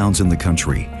ultrasounds in the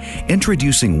country,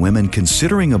 introducing women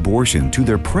considering abortion to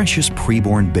their precious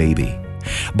preborn baby.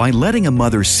 By letting a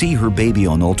mother see her baby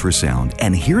on ultrasound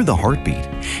and hear the heartbeat,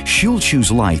 she'll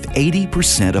choose life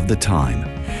 80% of the time.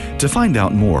 To find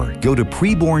out more, go to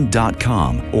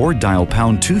preborn.com or dial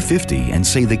pound 250 and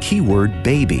say the keyword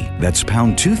baby. That's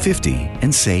pound 250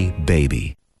 and say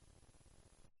baby.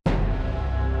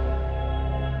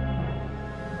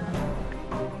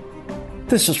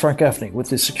 This is Frank Gaffney with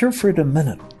the Secure Freedom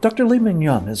Minute. Dr. Li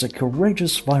Mingyun is a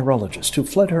courageous virologist who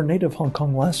fled her native Hong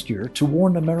Kong last year to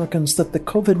warn Americans that the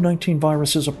COVID-19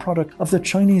 virus is a product of the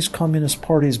Chinese Communist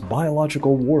Party's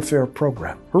biological warfare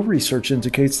program. Her research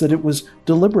indicates that it was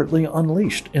deliberately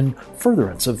unleashed in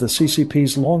furtherance of the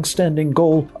CCP's long-standing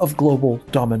goal of global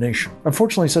domination.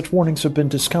 Unfortunately, such warnings have been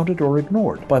discounted or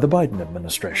ignored by the Biden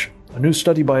administration. A new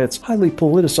study by its highly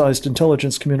politicized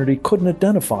intelligence community couldn't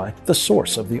identify the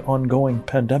source of the ongoing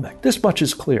pandemic. This much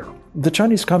is clear. The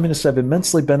Chinese communists have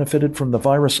immensely benefited from the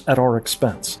virus at our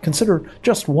expense. Consider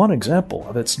just one example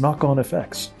of its knock-on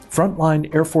effects.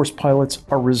 Frontline Air Force pilots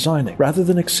are resigning rather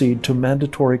than accede to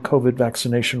mandatory COVID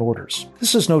vaccination orders.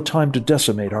 This is no time to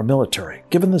decimate our military.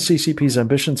 Given the CCP's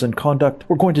ambitions and conduct,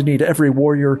 we're going to need every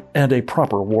warrior and a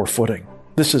proper war footing.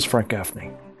 This is Frank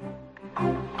Gaffney.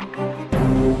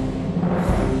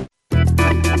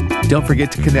 Don't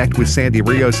forget to connect with Sandy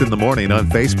Rios in the morning on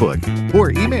Facebook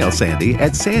or email Sandy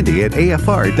at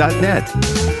sandy@afr.net.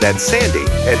 That's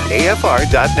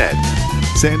sandy@afr.net.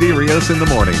 Sandy Rios in the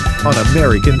morning on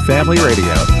American Family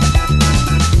Radio.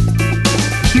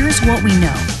 Here's what we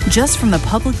know, just from the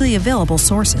publicly available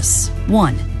sources.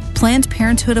 1. Planned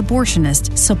Parenthood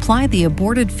abortionists supply the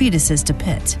aborted fetuses to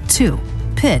Pitt. 2.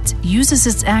 Pitt uses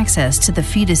its access to the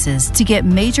fetuses to get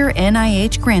major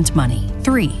NIH grant money.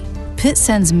 3. Pitt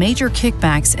sends major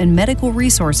kickbacks and medical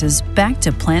resources back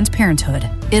to Planned Parenthood.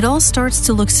 It all starts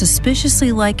to look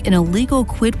suspiciously like an illegal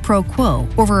quid pro quo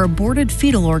over aborted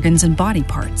fetal organs and body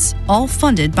parts, all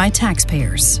funded by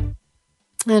taxpayers.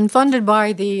 And funded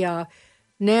by the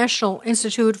National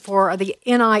Institute for the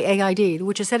NIAID,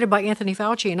 which is headed by Anthony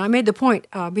Fauci. And I made the point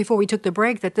before we took the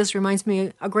break that this reminds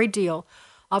me a great deal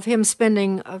of him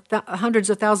spending hundreds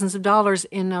of thousands of dollars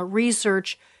in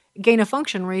research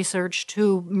gain-of-function research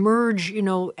to merge,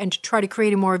 and to try to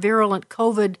create a more virulent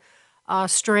COVID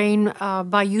strain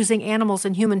by using animals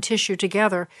and human tissue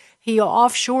together. He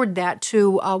offshored that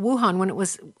to Wuhan when it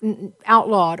was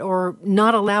outlawed or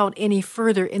not allowed any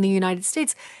further in the United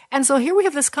States. And so here we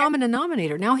have this common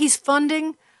denominator. Now he's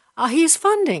funding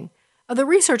the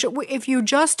research. If you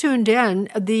just tuned in,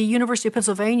 the University of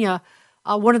Pennsylvania,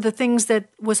 one of the things that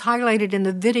was highlighted in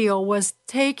the video was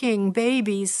taking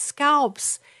babies'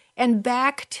 scalps and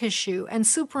back tissue and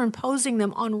superimposing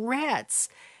them on rats.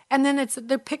 And then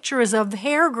the picture is of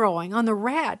hair growing on the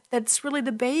rat. That's really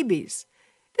the babies.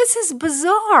 This is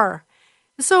bizarre.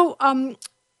 So,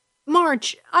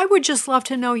 March, I would just love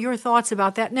to know your thoughts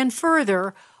about that. And then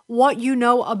further, what you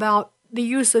know about the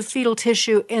use of fetal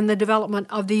tissue in the development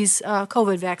of these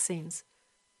COVID vaccines.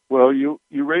 Well, you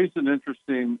raised an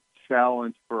interesting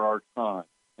challenge for our time,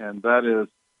 and that is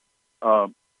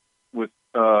with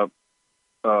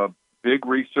big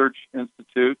research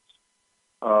institutes.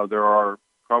 There are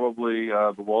probably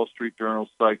the Wall Street Journal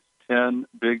cites 10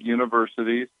 big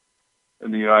universities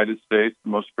in the United States, the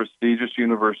most prestigious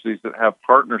universities that have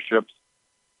partnerships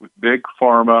with big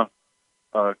pharma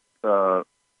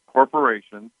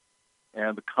corporations,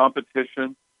 and the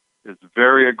competition is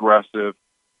very aggressive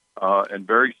and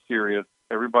very serious.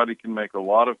 Everybody can make a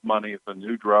lot of money if a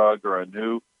new drug or a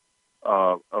new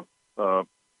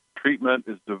treatment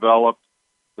is developed.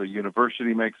 The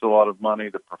university makes a lot of money.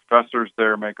 The professors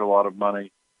there make a lot of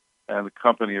money. And the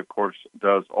company, of course,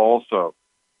 does also.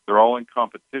 They're all in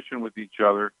competition with each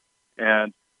other.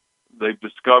 And they've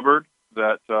discovered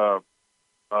that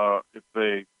if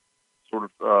they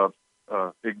sort of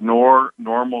ignore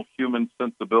normal human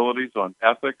sensibilities on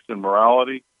ethics and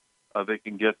morality, they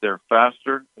can get there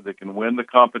faster. They can win the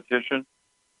competition.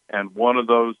 And one of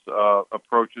those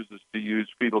approaches is to use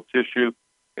fetal tissue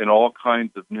in all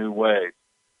kinds of new ways.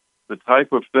 The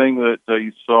type of thing that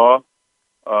you saw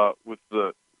with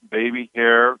the baby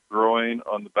hair growing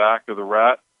on the back of the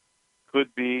rat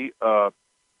could be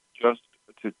just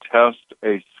to test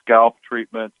a scalp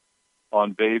treatment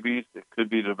on babies. It could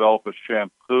be to develop a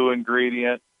shampoo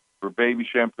ingredient for baby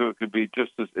shampoo. It could be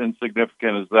just as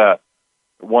insignificant as that.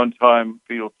 At one time,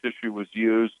 fetal tissue was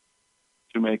used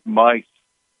to make mice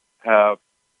have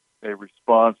a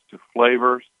response to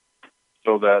flavors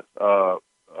so that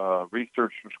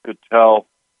researchers could tell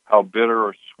how bitter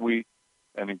or sweet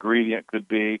an ingredient could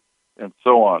be, and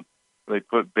so on. They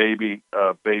put baby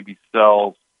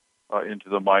cells into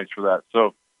the mice for that.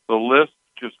 So the list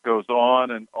just goes on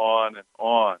and on and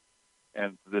on.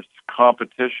 And this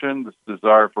competition, this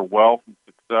desire for wealth and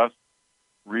success,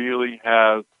 really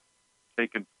has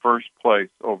taken first place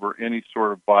over any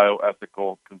sort of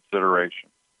bioethical consideration.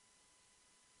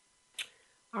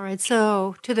 All right,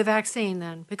 so to the vaccine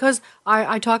then, because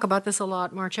I talk about this a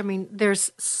lot, March. I mean,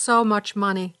 there's so much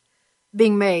money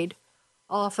being made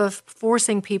off of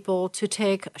forcing people to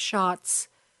take shots.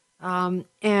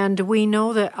 And we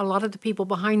know that a lot of the people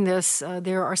behind this,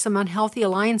 there are some unhealthy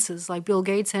alliances like Bill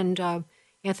Gates and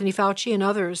Anthony Fauci and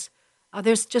others.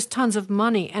 There's just tons of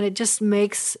money, and it just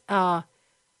makes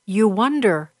you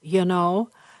wonder,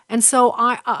 And so,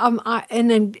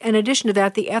 in addition to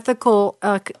that, the ethical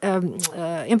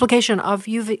implication of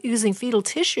using fetal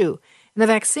tissue in the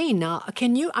vaccine. Now,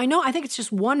 I think it's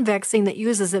just one vaccine that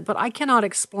uses it, but I cannot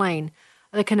explain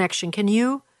the connection. Can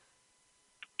you?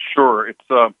 Sure. It's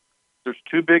there's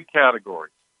two big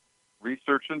categories: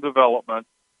 research and development,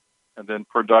 and then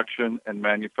production and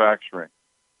manufacturing.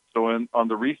 So, on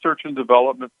the research and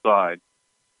development side,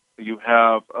 you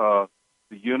have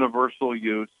the universal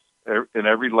use in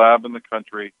every lab in the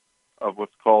country of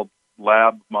what's called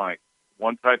lab mice.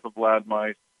 One type of lab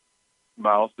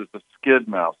mouse is a SCID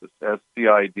mouse. It's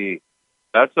SCID.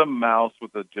 That's a mouse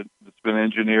that's been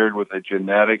engineered with a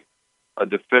genetic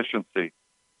deficiency.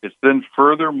 It's then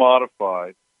further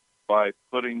modified by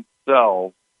putting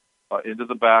cells into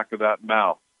the back of that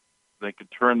mouse. They can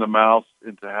turn the mouse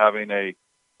into having a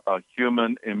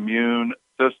human immune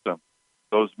system.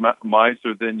 Those mice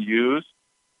are then used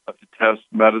to test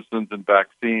medicines and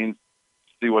vaccines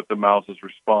to see what the mouse's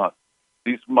response.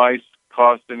 These mice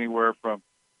cost anywhere from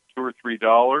 $2 or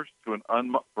 $3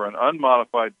 for an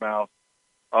unmodified mouse,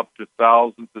 up to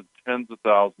thousands and tens of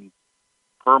thousands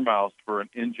per mouse for an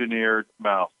engineered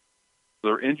mouse. So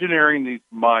they're engineering these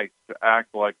mice to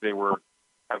act like they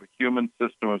have a human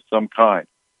system of some kind.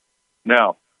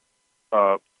 Now,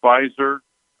 Pfizer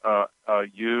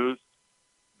used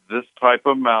this type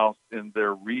of mouse in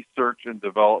their research and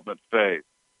development phase.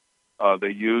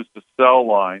 They used a cell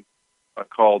line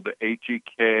called the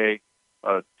HEK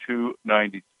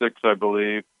 296, I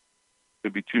believe,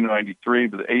 could be 293,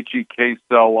 but the HEK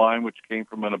cell line, which came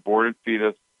from an aborted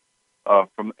fetus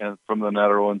from the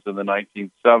Netherlands in the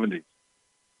 1970s.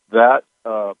 That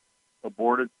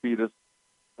aborted fetus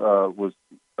was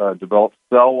developed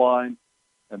cell lines,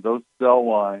 and those cell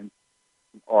lines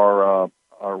were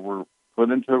put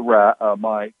into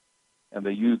mice, and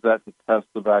they used that to test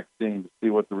the vaccine to see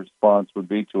what the response would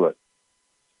be to it.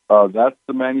 That's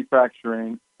the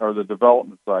manufacturing or the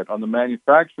development side. On the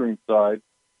manufacturing side,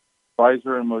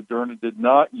 Pfizer and Moderna did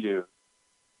not use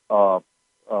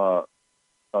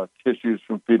tissues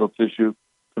from fetal tissue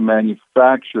to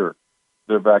manufacture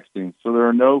their vaccines. So there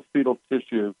are no fetal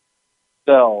tissue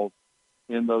cells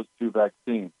in those two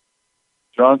vaccines.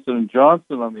 Johnson &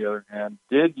 Johnson, on the other hand,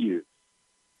 did use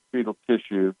fetal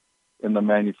tissue in the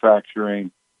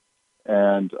manufacturing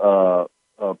and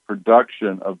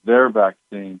production of their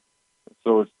vaccine.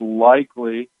 So it's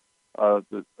likely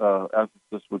that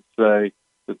ethicists would say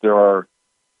that there are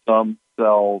some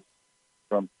cells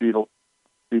from fetal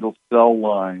cell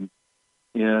lines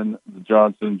in the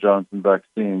Johnson & Johnson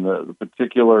vaccine. The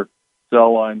particular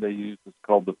cell line they use is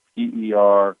called the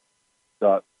PER.C6.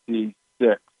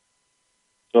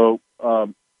 So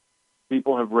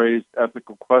people have raised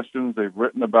ethical questions. They've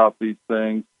written about these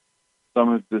things.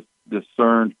 Some have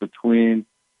discerned between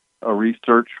a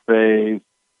research phase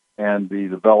and the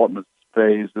development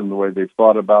phase in the way they've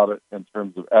thought about it in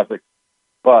terms of ethics.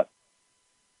 But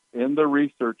in the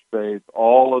research phase,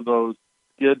 all of those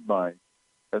SCID mice,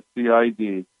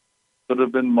 SCID, could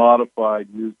have been modified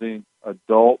using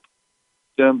adult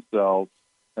stem cells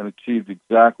and achieved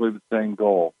exactly the same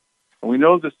goal. And we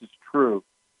know this is true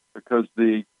because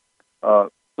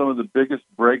some of the biggest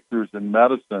breakthroughs in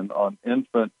medicine on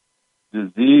infant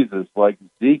diseases like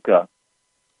Zika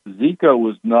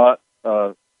was not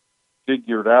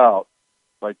figured out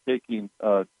by taking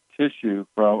tissue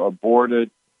from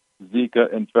aborted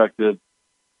Zika-infected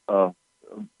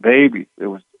babies.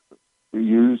 They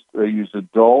used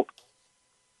adult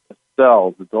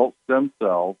cells, adult stem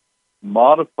cells,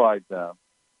 modified them,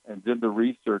 and did the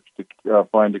research to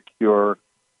find a cure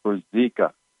for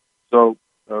Zika. So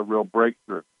a real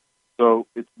breakthrough. So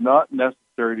it's not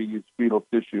necessary to use fetal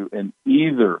tissue in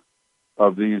either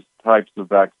of these types of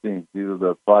vaccines, either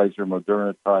the Pfizer,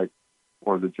 Moderna type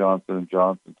or the Johnson &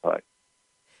 Johnson type.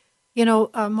 You know,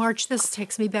 March, this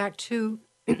takes me back to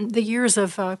the years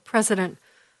of President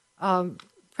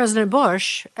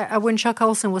Bush, when Chuck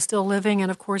Olson was still living,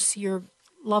 and of course your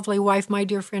lovely wife, my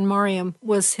dear friend Mariam,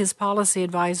 was his policy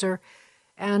advisor,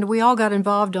 and we all got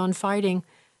involved on fighting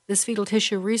this fetal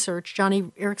tissue research,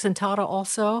 Johnny Erickson Tada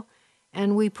also,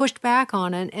 and we pushed back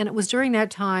on it, and it was during that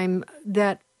time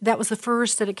that was the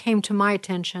first that it came to my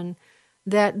attention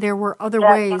that there were other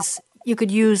ways you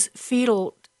could use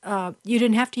fetal. You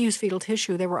didn't have to use fetal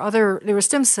tissue. There were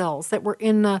stem cells that were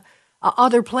in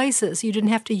other places. You didn't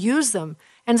have to use them.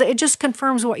 And it just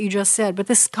confirms what you just said. But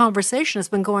this conversation has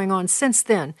been going on since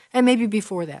then, and maybe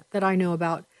before that I know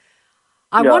about.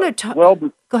 I want to talk.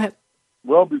 Go ahead.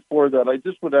 Well, before that, I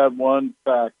just would add one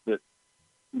fact that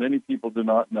many people do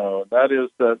not know. That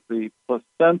is that the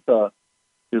placenta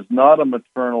is not a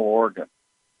maternal organ.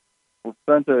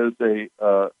 Placenta is a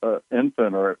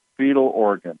infant or a fetal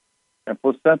organ. And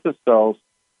placenta cells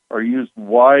are used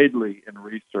widely in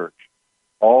research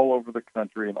all over the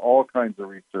country in all kinds of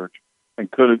research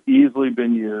and could have easily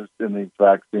been used in these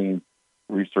vaccine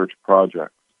research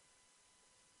projects.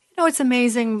 You know, it's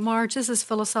amazing, Marge. This is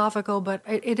philosophical, but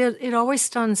it always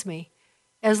stuns me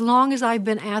as long as I've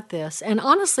been at this. And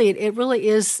honestly, it really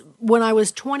is. When I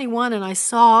was 21 and I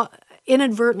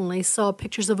inadvertently saw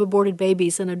pictures of aborted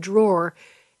babies in a drawer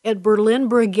at Berlin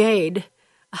Brigade,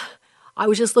 I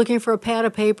was just looking for a pad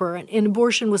of paper, and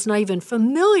abortion was not even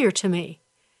familiar to me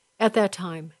at that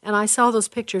time. And I saw those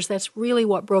pictures. That's really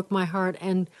what broke my heart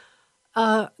and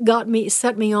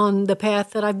set me on the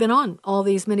path that I've been on all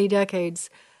these many decades.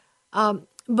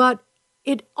 But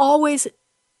it always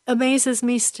amazes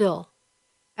me still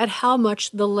at how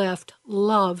much the left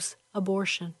loves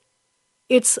abortion.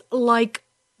 It's like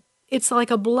a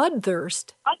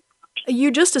bloodthirst.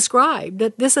 You just described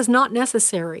that this is not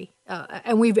necessary,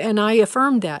 and I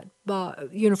affirmed that,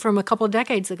 from a couple of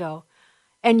decades ago,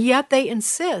 and yet they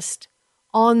insist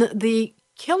on the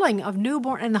killing of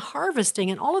newborn and the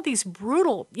harvesting and all of these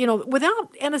brutal,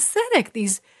 without anesthetic,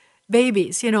 these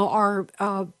babies, are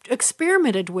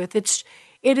experimented with. It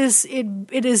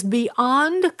is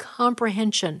beyond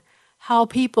comprehension how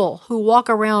people who walk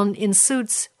around in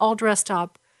suits, all dressed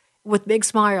up, with big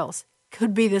smiles,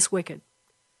 could be this wicked.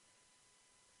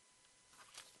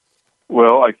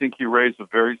 Well, I think you raise a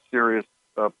very serious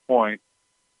point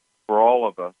for all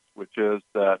of us, which is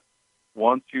that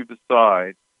once you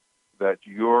decide that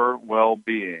your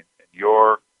well-being,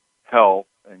 your health,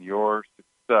 and your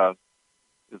success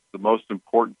is the most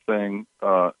important thing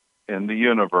in the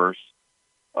universe,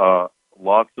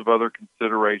 lots of other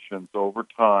considerations over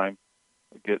time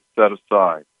get set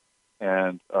aside.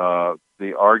 And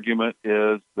the argument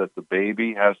is that the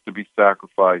baby has to be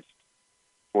sacrificed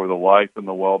for the life and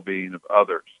the well-being of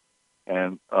others.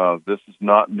 And this is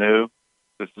not new.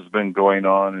 This has been going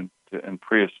on in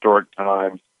prehistoric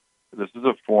times. This is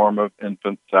a form of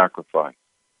infant sacrifice.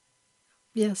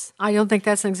 Yes, I don't think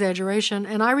that's an exaggeration.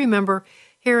 And I remember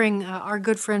hearing our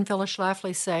good friend Phyllis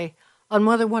Schlafly say on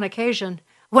more than one occasion,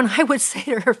 when I would say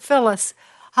to her, Phyllis,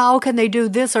 how can they do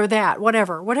this or that,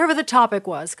 whatever the topic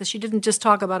was, because she didn't just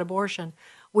talk about abortion.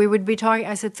 We would be talking,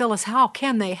 I said, Phyllis, how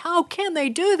can they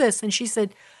do this? And she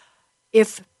said,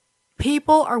 if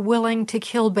people are willing to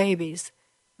kill babies,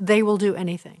 they will do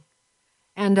anything.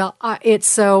 And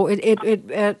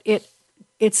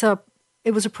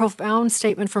it was a profound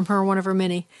statement from her, one of her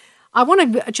many. I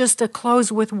want to just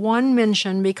close with one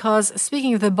mention, because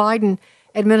speaking of the Biden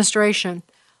administration,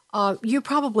 you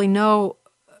probably know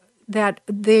that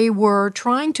they were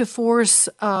trying to force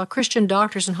Christian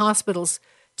doctors and hospitals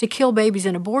to kill babies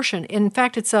in abortion. In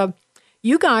fact, it's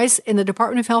you guys in the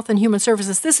Department of Health and Human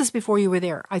Services, this is before you were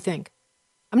there, I think.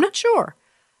 I'm not sure.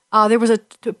 There was a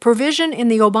provision in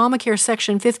the Obamacare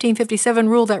Section 1557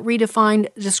 rule that redefined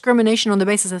discrimination on the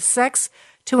basis of sex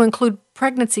to include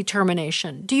pregnancy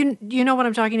termination. Do you know what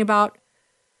I'm talking about?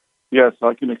 Yes,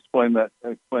 I can explain that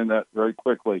very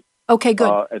quickly. Okay, good.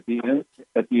 At the end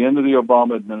of the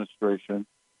Obama administration,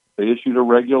 they issued a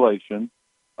regulation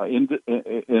in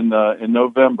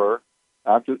November,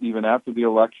 after the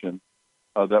election,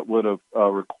 that would have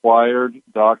required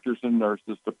doctors and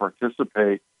nurses to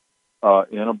participate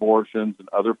in abortions and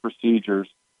other procedures,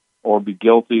 or be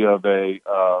guilty of a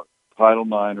Title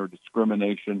IX or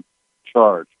discrimination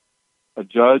charge. A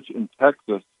judge in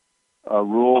Texas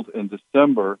ruled in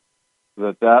December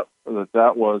that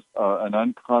was an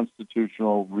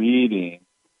unconstitutional reading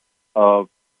of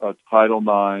Title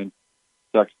IX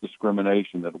sex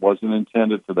discrimination, that wasn't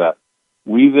intended for that.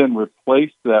 We then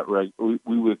replaced that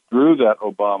we withdrew that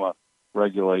Obama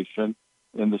regulation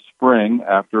in the spring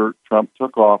after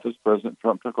President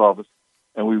Trump took office,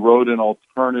 and we wrote an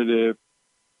alternative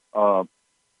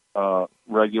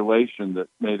regulation that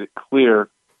made it clear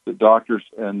that doctors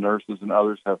and nurses and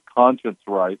others have conscience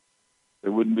rights. They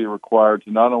wouldn't be required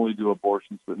to not only do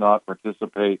abortions, but not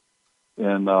participate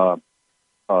in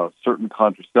certain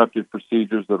contraceptive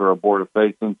procedures that are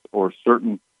abortifacient, or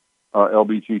certain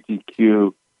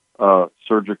LGBTQ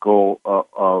surgical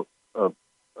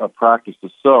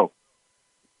practices. So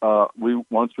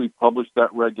once we published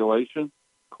that regulation,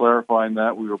 clarifying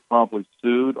that, we were promptly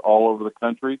sued all over the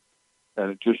country,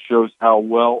 and it just shows how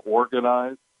well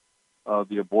organized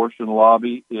the abortion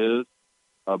lobby is,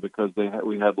 because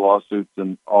we had lawsuits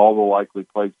in all the likely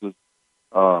places: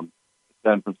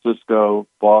 San Francisco,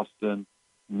 Boston,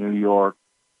 New York,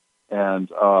 and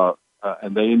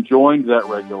they enjoined that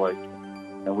regulation,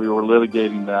 and we were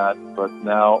litigating that. But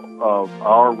now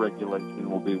our regulation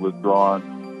will be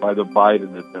withdrawn by the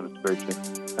Biden administration,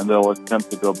 and they'll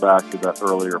attempt to go back to that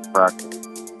earlier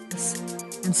practice.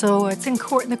 And so it's in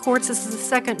court. In the courts, this is the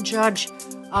second judge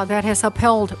that has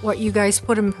upheld what you guys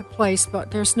put in place.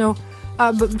 But there's no.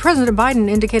 But President Biden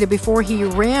indicated before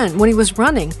when he was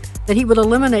running, that he would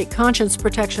eliminate conscience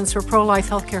protections for pro-life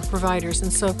healthcare providers.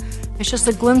 And so it's just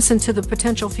a glimpse into the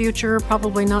potential future,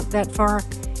 probably not that far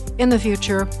in the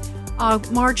future.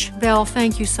 March Bell,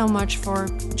 thank you so much for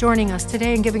joining us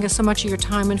today and giving us so much of your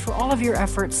time, and for all of your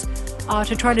efforts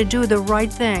to try to do the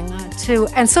right thing.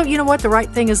 And so, you know what? The right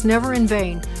thing is never in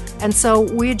vain. And so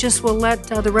we just will let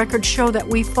the record show that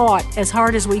we fought as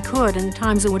hard as we could in the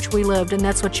times in which we lived, and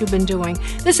that's what you've been doing.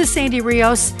 This is Sandy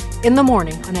Rios in the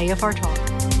morning on AFR Talk.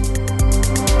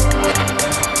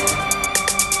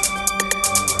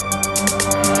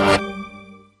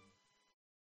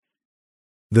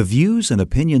 The views and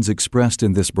opinions expressed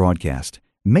in this broadcast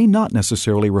may not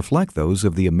necessarily reflect those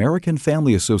of the American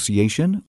Family Association